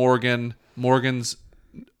old Morgan, Morgan's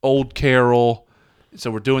old Carol. So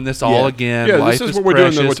we're doing this all Yeah. again. Yeah, Life this is is what we're doing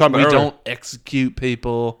precious. that we're talking about we earlier. don't execute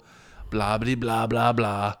people. Blah blah blah blah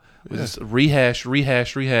blah. We just rehash.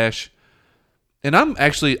 And I'm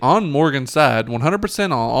actually on Morgan's side, 100%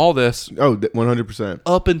 on all this. Oh, 100%.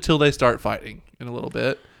 Up until they start fighting in a little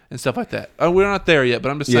bit and stuff like that. We're not there yet, but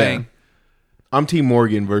I'm just saying. I'm Team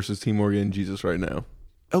Morgan versus Team Morgan and Jesus right now.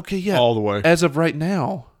 Okay, yeah. All the way. As of right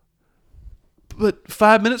now. But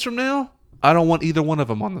 5 minutes from now, I don't want either one of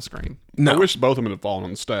them on the screen. I wish both of them had fallen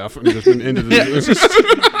on the staff and just been into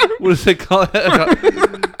the. What do they call it?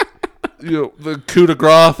 The coup de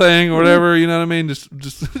grace thing or whatever, you know what I mean? Just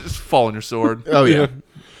fall on your sword. Oh, yeah.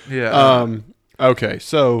 Yeah. Okay,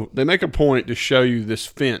 so they make a point to show you this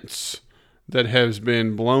fence that has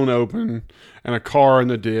been blown open and a car in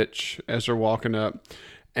the ditch as they're walking up.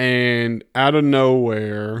 And out of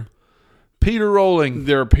nowhere, Peter rolling.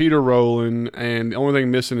 they're Peter rolling, and the only thing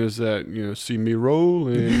missing is that, see me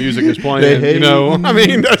rolling, music is playing, I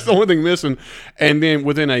mean, that's the only thing missing. And then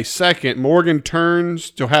within a second, Morgan turns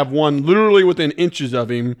to have one literally within inches of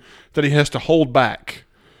him that he has to hold back.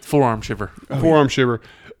 Forearm shiver. Forearm shiver.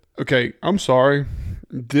 Okay, I'm sorry.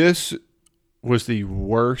 This was the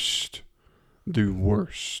worst.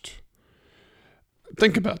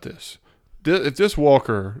 Think about this. If this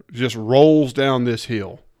walker just rolls down this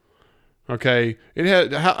hill, okay, it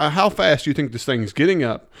had how fast do you think this thing's getting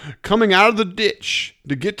up, coming out of the ditch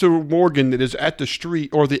to get to Morgan that is at the street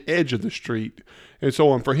or the edge of the street, and so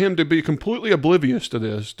on. For him to be completely oblivious to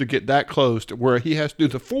this, to get that close to where he has to do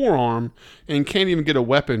the forearm and can't even get a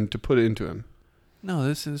weapon to put it into him. No,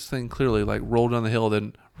 this thing clearly like rolled down the hill,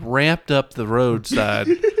 then ramped up the roadside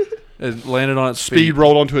and landed on its Speed feet.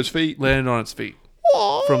 rolled onto his feet. Landed on its feet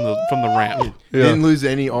from the ramp. Yeah. Didn't lose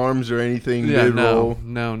any arms or anything. Did roll.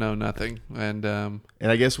 No, nothing. And And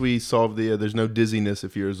I guess we solved the there's no dizziness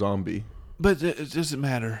if you're a zombie. but it doesn't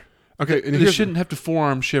matter. Okay, and You shouldn't have to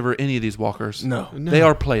forearm shiver any of these walkers. No. They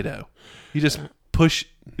are Play-Doh. You just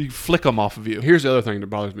you flick them off of you. Here's the other thing that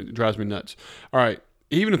bothers me, that drives me nuts. All right,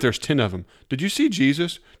 even if there's 10 of them, did you see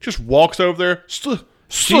Jesus just walks over there?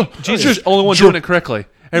 Jesus is the only one doing it correctly.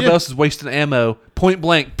 Everybody else is wasting ammo, point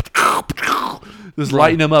blank, just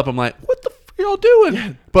lighting them up. I'm like, what the f are y'all doing?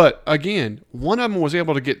 Yeah. But again, one of them was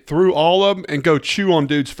able to get through all of them and go chew on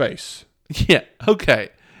dude's face. Okay.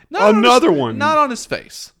 Another one. Not on his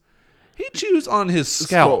face. He chews on his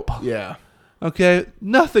scalp. Yeah. Okay,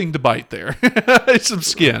 nothing to bite there. It's some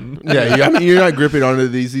skin. Yeah, I mean, you're not gripping onto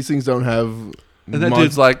these. These things don't have. And that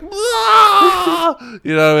dude's like, "Ah!"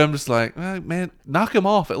 You know, I'm just like, man, knock him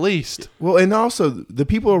off at least. Well, and also the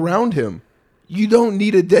people around him. You don't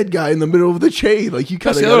need a dead guy in the middle of the chain. Like, you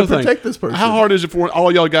kind of got to protect this person. How hard is it for all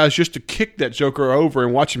y'all guys just to kick that Joker over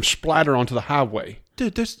and watch him splatter onto the highway?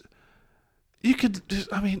 Dude,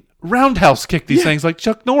 roundhouse kick these things like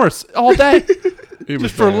Chuck Norris all day.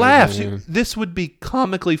 Just for laughs. This would be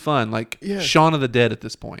comically fun, like Shaun of the Dead at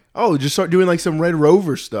this point. Oh, just start doing like some Red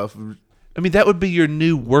Rover stuff. I mean, that would be your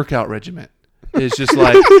new workout regiment. It's just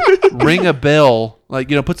like ring a bell, like,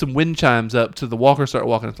 you know, put some wind chimes up to the walker start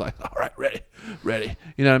walking. It's like, all right, ready.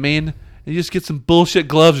 You know what I mean? And you just get some bullshit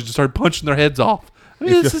gloves and just start punching their heads off. I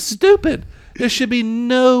mean, this is stupid. There should be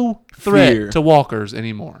no threat to walkers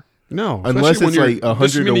anymore. No, unless it's like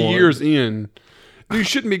 100 to 1 years in. You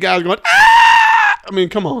shouldn't be guys going, ah! I mean,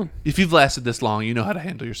 come on. If you've lasted this long, you know how to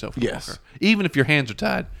handle yourself with a Yes. walker. Even if your hands are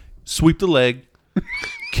tied, sweep the leg,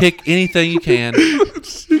 kick anything you can.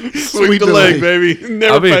 Sweep the leg, baby.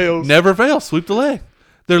 Never fails. Never fails. Sweep the leg.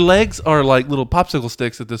 Their legs are like little popsicle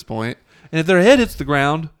sticks at this point, and if their head hits the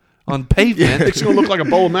ground on pavement, it's going to look like a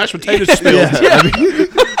bowl of mashed potatoes spilled. Yeah. I mean,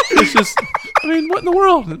 it's just, what in the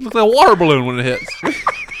world? It looks like a water balloon when it hits.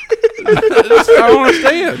 I don't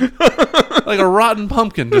understand. Like a rotten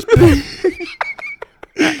pumpkin. Just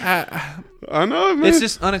I know, man. It's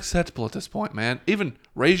just unacceptable at this point, man. Even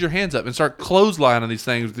raise your hands up and start clotheslining these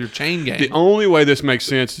things with your chain gang. The only way this makes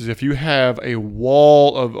sense is if you have a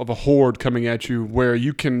wall of a horde coming at you where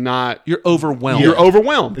you cannot. You're overwhelmed. You're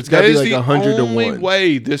overwhelmed. It's got to be like 100 to 1. The only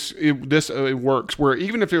way this works, where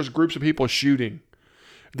even if there's groups of people shooting,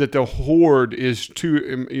 that the horde is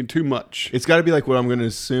too much. It's got to be like what I'm going to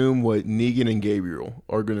assume what Negan and Gabriel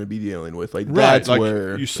are going to be dealing with. Like, Right, that's like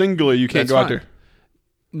where you can't go out there.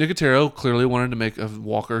 Nicotero clearly wanted to make a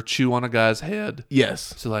walker chew on a guy's head.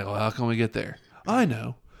 Yes. So like, well, how can we get there? I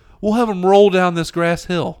know. We'll have him roll down this grass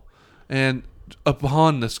hill and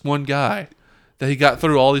upon this one guy that he got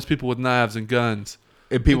through all these people with knives and guns.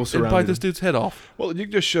 And people and surround bite him. this dude's head off. Well, it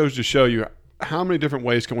just shows to show you how many different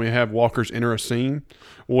ways can we have walkers enter a scene.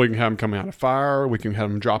 Well, we can have them coming out of fire. We can have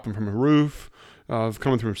them dropping from a roof.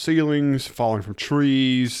 Coming through ceilings, falling from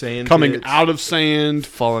trees, Sand coming pits. out of sand,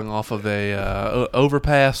 Falling off of a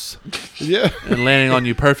overpass yeah, and landing on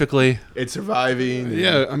you perfectly. It's surviving.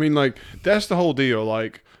 yeah. I mean, like that's the whole deal.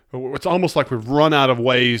 Like it's almost like we've run out of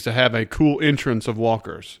ways to have a cool entrance of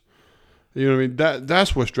walkers. You know what I mean?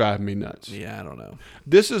 That's what's driving me nuts. Yeah, I don't know.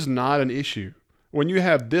 This is not an issue when you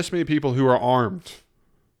have this many people who are armed.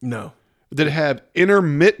 No. That have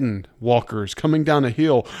intermittent walkers coming down a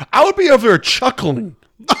hill. I would be over there chuckling.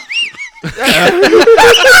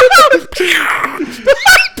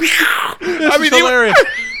 I mean, hilarious.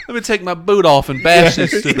 Let me take my boot off and bash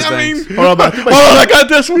these stupid things. Hold on, I got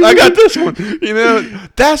this one. You know,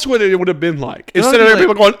 that's what it would have been like. Instead of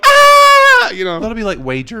people going, ah, you know. That'll be like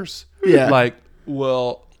wagers. Yeah. Like,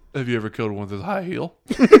 well, have you ever killed one with a high heel?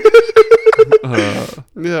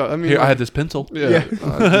 Yeah, I mean, Here, I had this pencil. Yeah.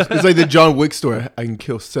 It's like the John Wick story. I can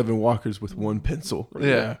kill 7 walkers with 1 pencil.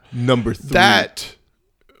 Yeah. Number 3. That.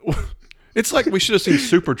 It's like we should have seen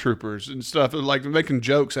Super Troopers and stuff, like making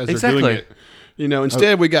jokes as they're doing it. You know,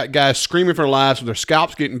 instead we got guys screaming for their lives with their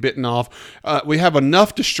scalps getting bitten off. We have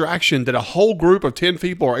enough distraction that a whole group of 10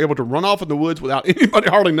 people are able to run off in the woods without anybody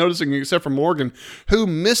hardly noticing except for Morgan, who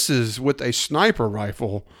misses with a sniper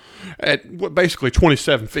rifle at basically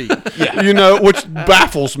 27 feet. Yeah. You know, which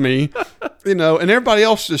baffles me. You know, and everybody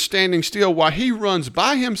else is standing still while he runs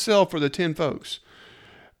by himself for the 10 folks.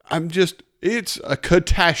 It's a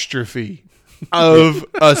catastrophe of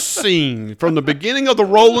a scene from the beginning of the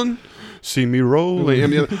rolling. See me rolling. I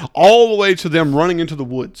mean, all the way to them running into the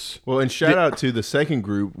woods. Well, and shout out to the second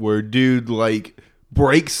group where dude like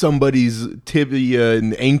breaks somebody's tibia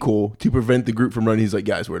and ankle to prevent the group from running. He's like,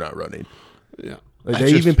 guys, we're not running. Yeah. Like,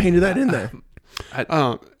 they even painted that in there.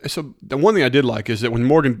 So the one thing I did like is that when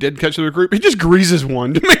Morgan did catch the group, he just greases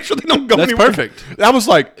one to make sure they don't go That's anywhere. perfect. I was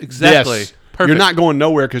like, Exactly. yes, Perfect. you're not going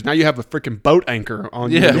nowhere because now you have a freaking boat anchor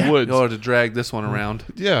on you in the woods. You ought to drag this one around.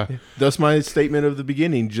 Yeah. That's my statement of the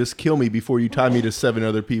beginning. Just kill me before you tie me to 7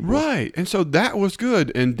 other people. Right. And so that was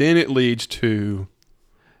good. And then it leads to...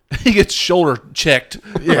 He gets shoulder checked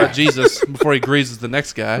by Jesus before he greases the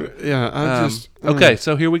next guy. Yeah. Okay,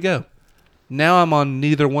 so here we go. Now I'm on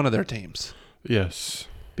neither one of their teams Yes.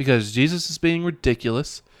 because Jesus is being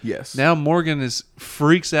ridiculous. Yes. Now Morgan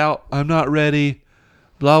freaks out. I'm not ready.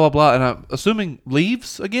 Blah blah blah, and I'm assuming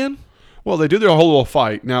leaves again. Well, they do their whole little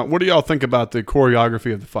fight. Now, what do y'all think about the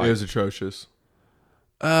choreography of the fight? It was atrocious.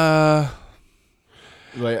 Uh,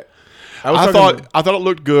 Like I thought it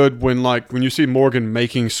looked good when you see Morgan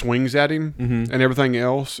making swings at him and everything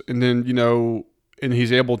else, and then and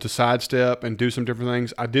he's able to sidestep and do some different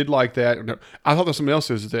things. I did like that. I thought that something else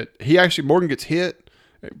is that Morgan gets hit,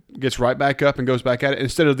 gets right back up and goes back at it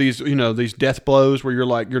instead of these death blows where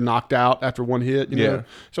you're knocked out after one hit. You know?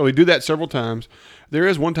 So we do that several times. There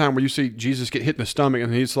is one time where you see Jesus get hit in the stomach,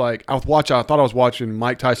 and he's like, I thought I was watching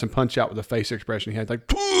Mike Tyson Punch Out with the face expression he had, like,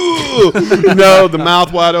 the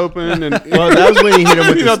mouth wide open, and well, that was when he hit him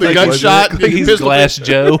with the gunshot. He's Glass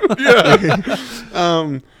Joe.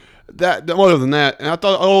 Yeah. Other than that, and I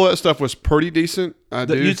thought all that stuff was pretty decent.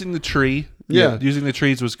 Using the tree. Yeah. Using the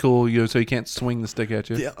trees was cool, so you can't swing the stick at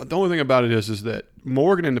you. The only thing about it is that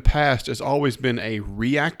Morgan in the past has always been a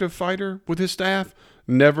reactive fighter with his staff,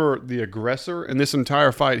 never the aggressor. In this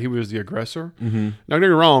entire fight, he was the aggressor. Mm-hmm. Now, don't get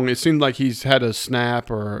me wrong, it seemed like he's had a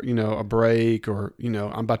snap or, a break or, I'm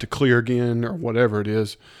about to clear again or whatever it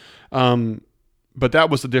is. But that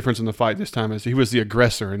was the difference in the fight this time, is he was the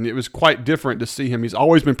aggressor, and it was quite different to see him. He's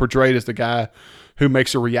always been portrayed as the guy who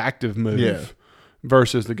makes a reactive move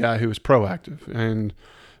versus the guy who is proactive. And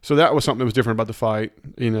so that was something that was different about the fight,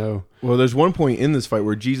 Well, there's one point in this fight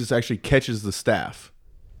where Jesus actually catches the staff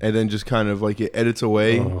and then just kind of like it edits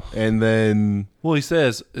away. And then... Well, he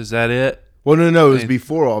says, is that it? Well, no, it was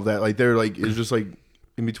before all of that. Like, they're like, it's just like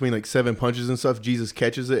in between like 7 punches and stuff, Jesus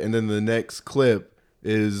catches it. And then the next clip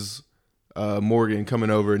is Morgan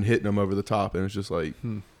coming over and hitting him over the top. And it's just like,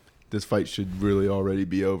 this fight should really already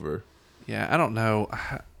be over. Yeah, I don't know.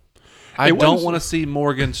 I don't want to see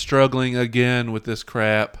Morgan struggling again with this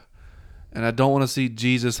crap, and I don't want to see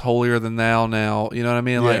Jesus holier than thou now. You know what I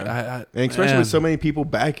mean? Yeah. Like, and especially with so many people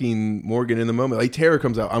backing Morgan in the moment. Like, Tara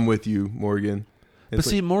comes out, I'm with you, Morgan. But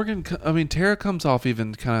see, Morgan, Tara comes off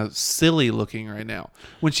even kind of silly looking right now.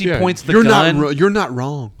 When she points the gun. You're not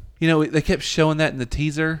wrong. They kept showing that in the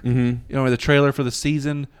teaser, or the trailer for the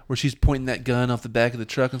season, where she's pointing that gun off the back of the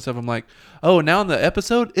truck and stuff. I'm like, oh, now in the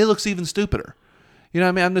episode, it looks even stupider. You know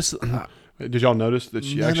what I mean? I'm just... Did y'all notice that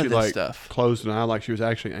she actually stuff. Closed an eye like she was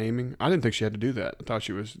actually aiming? I didn't think she had to do that. I thought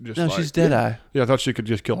she was just she's Deadeye. Yeah, I thought she could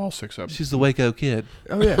just kill all 6 of them. She's the Waco kid.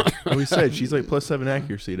 Oh, yeah. We said she's like +7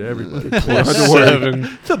 accuracy to everybody.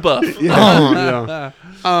 +7. The buff. Yeah.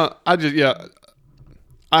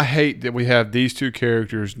 I hate that we have these 2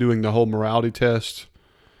 characters doing the whole morality test,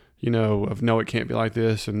 of no, it can't be like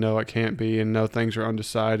this, and no, it can't be, and no, things are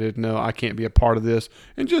undecided, no, I can't be a part of this,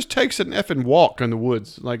 and just takes an effing walk in the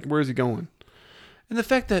woods. Like, where's he going? And the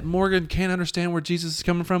fact that Morgan can't understand where Jesus is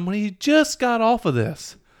coming from when he just got off of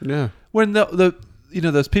this. Yeah. When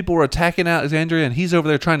those people were attacking Alexandria, and he's over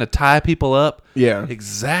there trying to tie people up. Yeah.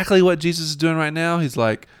 Exactly what Jesus is doing right now. He's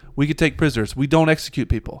like, we could take prisoners. We don't execute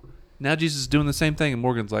people. Now Jesus is doing the same thing, and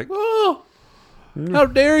Morgan's like, oh, how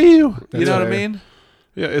dare you? You know what I mean?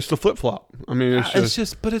 Yeah, it's the flip-flop. I mean,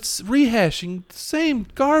 but it's rehashing the same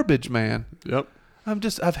garbage, man. Yep.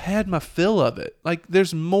 I've had my fill of it. Like,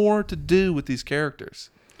 there's more to do with these characters.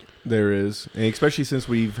 There is. And especially since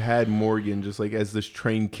we've had Morgan just like as this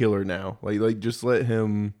trained killer now. Like just let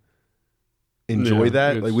him enjoy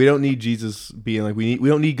that. Like, we don't need Jesus being like, we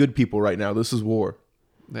don't need good people right now. This is war.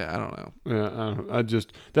 Yeah, I don't know. Yeah, I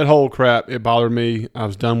just, that whole crap, it bothered me. I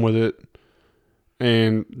was done with it.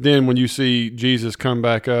 And then when you see Jesus come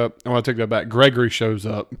back up, I want to take that back. Gregory shows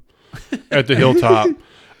up at the hilltop.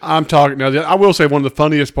 I'm talking now. I will say one of the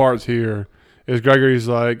funniest parts here is Gregory's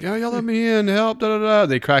like, "Yeah, y'all let me in, help." Da da da.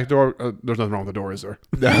 They crack the door. There's nothing wrong with the door, is there?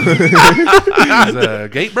 Is the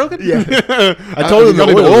gate broken? Yeah. I told him to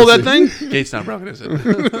oil that thing. Gate's not broken, is it?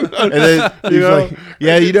 And then he's like,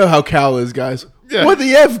 "Yeah, you know how Cal is, guys. Yeah. What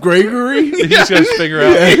the F, Gregory?" He just got his finger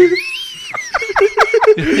out.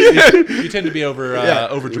 Yeah. You tend to be over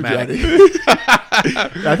dramatic.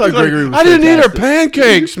 I thought Gregory was I didn't eat her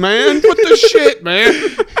pancakes, man. What the shit, man?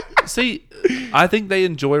 See, I think they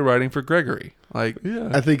enjoy writing for Gregory. Like, Yeah,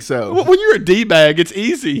 I think so. Well, when you're a D-bag, it's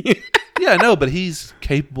easy. yeah, I know, but he's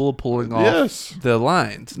capable of pulling off the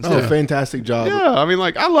lines. And stuff. Fantastic job. Yeah, I mean,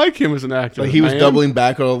 like, I like him as an actor. Like, he was doubling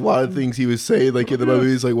back on a lot of things he was saying. Like, in the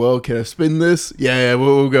movie, he's like, "Well, can I spin this?" Yeah,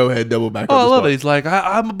 we'll go ahead, double back. Oh, I love it. He's like,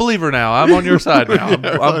 I'm a believer now. I'm on your side now.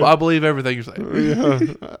 I believe everything you're saying. Yeah.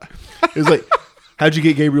 It was like, "How'd you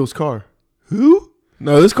get Gabriel's car?" Who?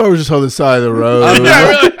 No, this car was just on the side of the road.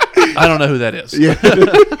 I don't know who that is. Yeah.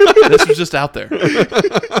 This was just out there.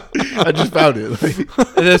 I just found it. Like,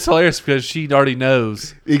 And it's hilarious because she already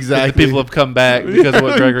knows exactly. the people have come back because of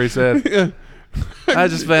what Gregory said. Man,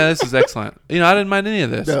 this is excellent. I didn't mind any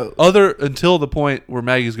of this. No. Until the point where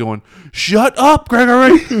Maggie's going, "Shut up,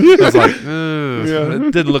 Gregory." I was like,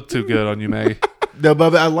 it didn't look too good on you, Maggie. No,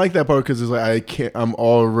 but I like that part because it's like I'm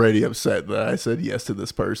already upset that I said yes to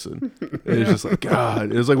this person. And it's just like,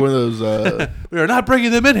 God. It was like one of those. We are not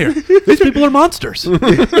bringing them in here. These people are monsters.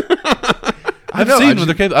 I I've know, seen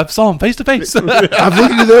them. I saw them face to face. I've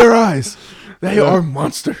looked into their eyes. They are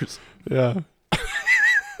monsters. Yeah.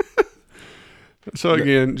 So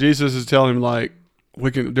again, Jesus is telling him like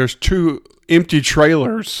there's 2 empty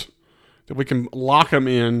trailers that we can lock them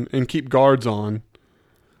in and keep guards on.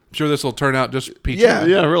 I'm sure this will turn out just peachy. Yeah.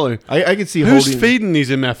 Yeah, really. I can see Who's holding. feeding these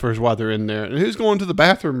MFers while they're in there, and who's going to the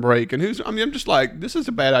bathroom break, and I'm just like, this is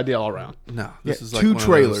a bad idea all around. No, Yeah, this is like 2 one of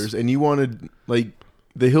trailers, those- and you wanted like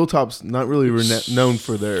the Hilltop's not really known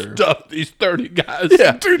for their. Stuff these 30 guys.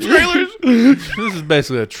 Yeah. in 2 trailers. This is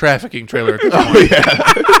basically a trafficking trailer. Oh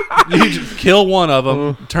yeah. You just kill one of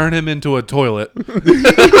them, turn him into a toilet,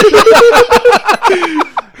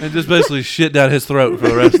 and just basically shit down his throat for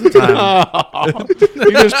the rest of the time.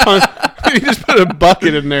 You just put a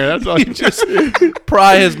bucket in there. That's all. You just.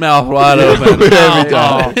 Pry his mouth wide open. Every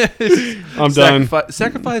time. I'm done.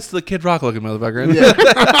 Sacrifice the Kid Rock looking motherfucker.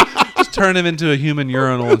 Just turn him into a human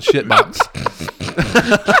urinal and shit box.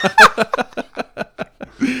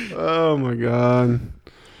 Oh my god.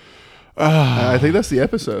 I think that's the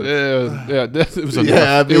episode. Yeah, it was enough.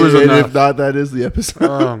 Yeah, I mean, it was and enough. if not, that is the episode.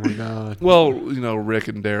 Oh my god. Well, Rick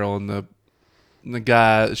and Daryl and the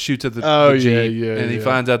guy shoots at the Jeep, yeah, and he yeah.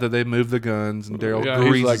 finds out that they moved the guns, and Daryl Yeah, he's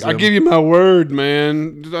greases like, I him. give you my word,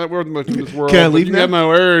 man. There's not worth much in this world. Can I but leave you now? have my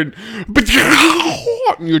word. But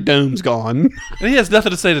your dome's gone. And he has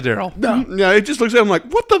nothing to say to Daryl. Yeah, he just looks at him like,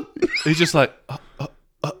 what the? He's just like,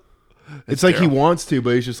 It's like he Daryl. wants to,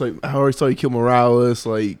 but he's just like, I already saw you kill Morales.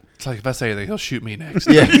 Like, it's like if I say anything, he'll shoot me next.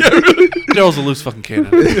 yeah. Daryl's a loose fucking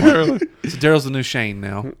cannon. So Daryl's the new Shane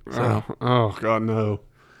now. So Oh god, no.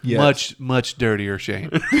 Yes. much dirtier Shane.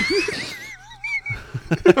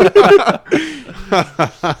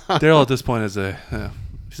 Daryl at this point is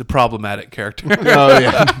he's a problematic character. Oh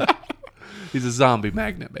yeah. He's a zombie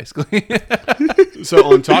magnet, basically.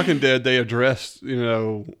 So on Talking Dead, they addressed,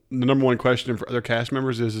 the number one question for other cast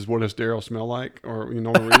members is what does Daryl smell like? Or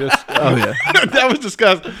Norman Reedus. Oh yeah. That was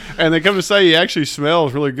discussed. And they come to say he actually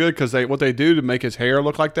smells really good because what they do to make his hair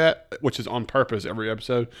look like that, which is on purpose every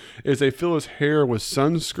episode, is they fill his hair with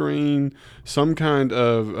sunscreen, some kind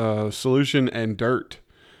of solution, and dirt.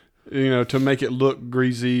 To make it look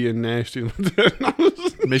greasy and nasty.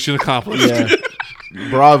 Mission accomplished. Yeah.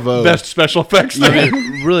 Bravo. Best special effects thing.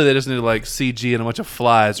 Really, they just need like CG and a bunch of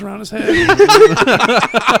flies around his head.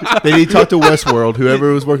 They need to talk to Westworld.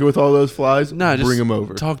 Whoever was working with all those flies, No, just bring them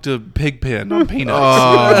over. Talk to Pigpen on Peanuts.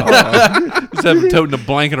 Oh. Just have him toting a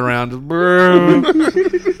blanket around.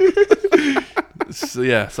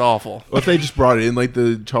 It's awful. What if they just brought in like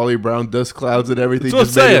the Charlie Brown dust clouds and everything, That's what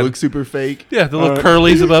just I'm made it saying. look super fake? Yeah, the little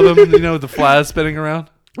curlies above him, with the flies spinning around.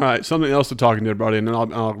 All right, something else to Talking Dead brought in,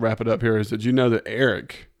 and I'll wrap it up here, is that you know that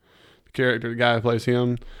Eric, the character, the guy who plays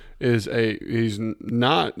him, he's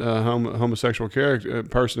not a homosexual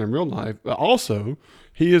person in real life, but also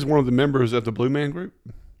he is one of the members of the Blue Man Group.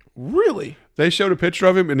 Really? They showed a picture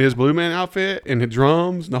of him in his Blue Man outfit and his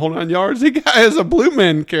drums and the whole 9 yards. The guy is a Blue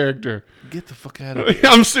Man character. Get the fuck out of here.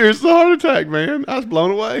 I'm serious, a heart attack, man. I was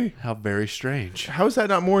blown away. How very strange. How is that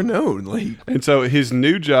not more known? Like, And so his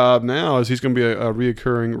new job now is he's going to be a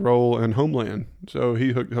reoccurring role in Homeland. So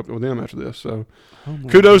he hooked up with them after this. So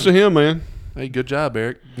kudos to him, man. Hey, good job,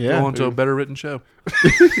 Eric. Yeah. Go on to a better written show.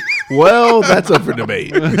 well, that's up for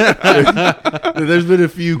debate. There's been a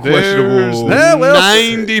few questionable. Yeah, well,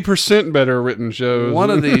 90% better written shows. One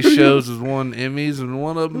of these shows has won Emmys and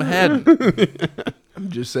one of them hadn't. I'm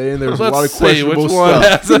just saying there's a Let's lot of see which questionable one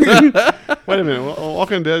stuff. Wait a minute.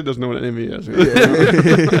 Walking Dead doesn't know what an Emmy is.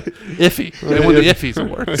 Iffy. They won the Iffies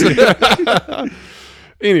Awards.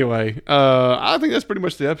 Anyway, I think that's pretty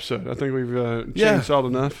much the episode. I think we've chainsawed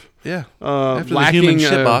enough. Yeah. After the Lacking human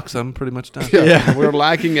shitbox, I'm pretty much done. Yeah. We're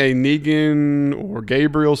lacking a Negan or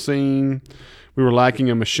Gabriel scene. We were lacking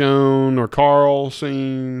a Michonne or Carl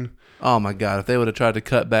scene. Oh my god! If they would have tried to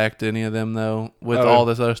cut back to any of them though, with Oh, all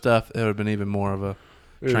this other stuff, it would have been even more of a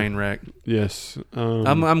train wreck. Yes.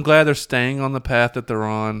 I'm glad they're staying on the path that they're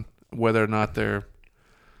on, whether or not they're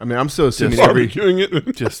I mean, I'm still assuming barbecuing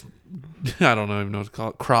it. just I don't even know what to call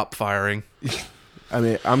it, crop firing.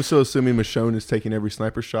 I'm still assuming Michonne is taking every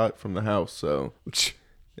sniper shot from the house, so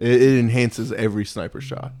it enhances every sniper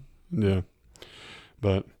shot. Yeah.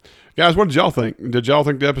 But guys, what did y'all think? Did y'all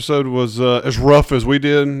think the episode was as rough as we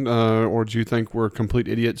did, or do you think we're complete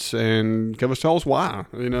idiots? And tell us why.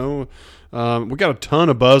 We got a ton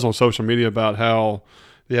of buzz on social media about how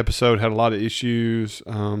the episode had a lot of issues.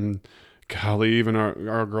 Golly, even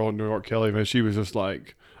our girl New York Kelly, man, she was just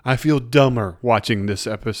like, I feel dumber watching this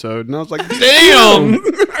episode, and I was like, damn,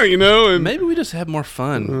 And Maybe we just have more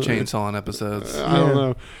fun chainsawing episodes. I don't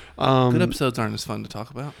know. Good episodes aren't as fun to talk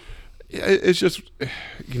about. it's just,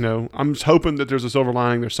 I'm just hoping that there's a silver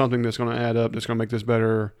lining. There's something that's going to add up that's going to make this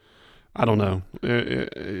better. I don't know.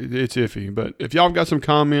 It's iffy. But if y'all got some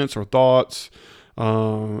comments or thoughts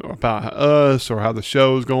about us or how the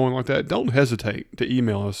show is going like that, don't hesitate to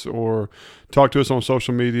email us or talk to us on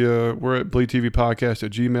social media. We're at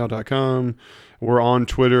bleedtvpodcast@gmail.com. We're on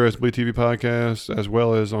Twitter as Bleed TV Podcast, as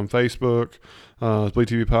well as on Facebook as Bleed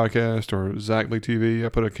TV Podcast or Zach Bleed TV. I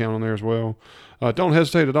put an account on there as well. Don't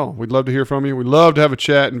hesitate at all. We'd love to hear from you. We'd love to have a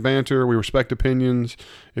chat and banter. We respect opinions.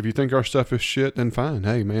 If you think our stuff is shit, then fine.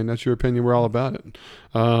 Hey, man, that's your opinion. We're all about it.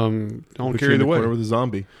 Don't carry the weight. With a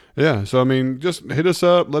zombie. Yeah, so, just hit us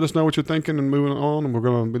up. Let us know what you're thinking and moving on. And we're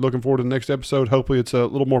going to be looking forward to the next episode. Hopefully it's a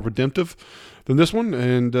little more redemptive than this one.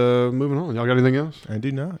 And moving on. Y'all got anything else? I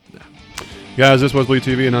do not. Guys, this was Bleed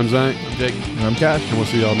TV, and I'm Zach. I'm Jake. And I'm Cash. And we'll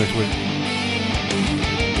see y'all next week.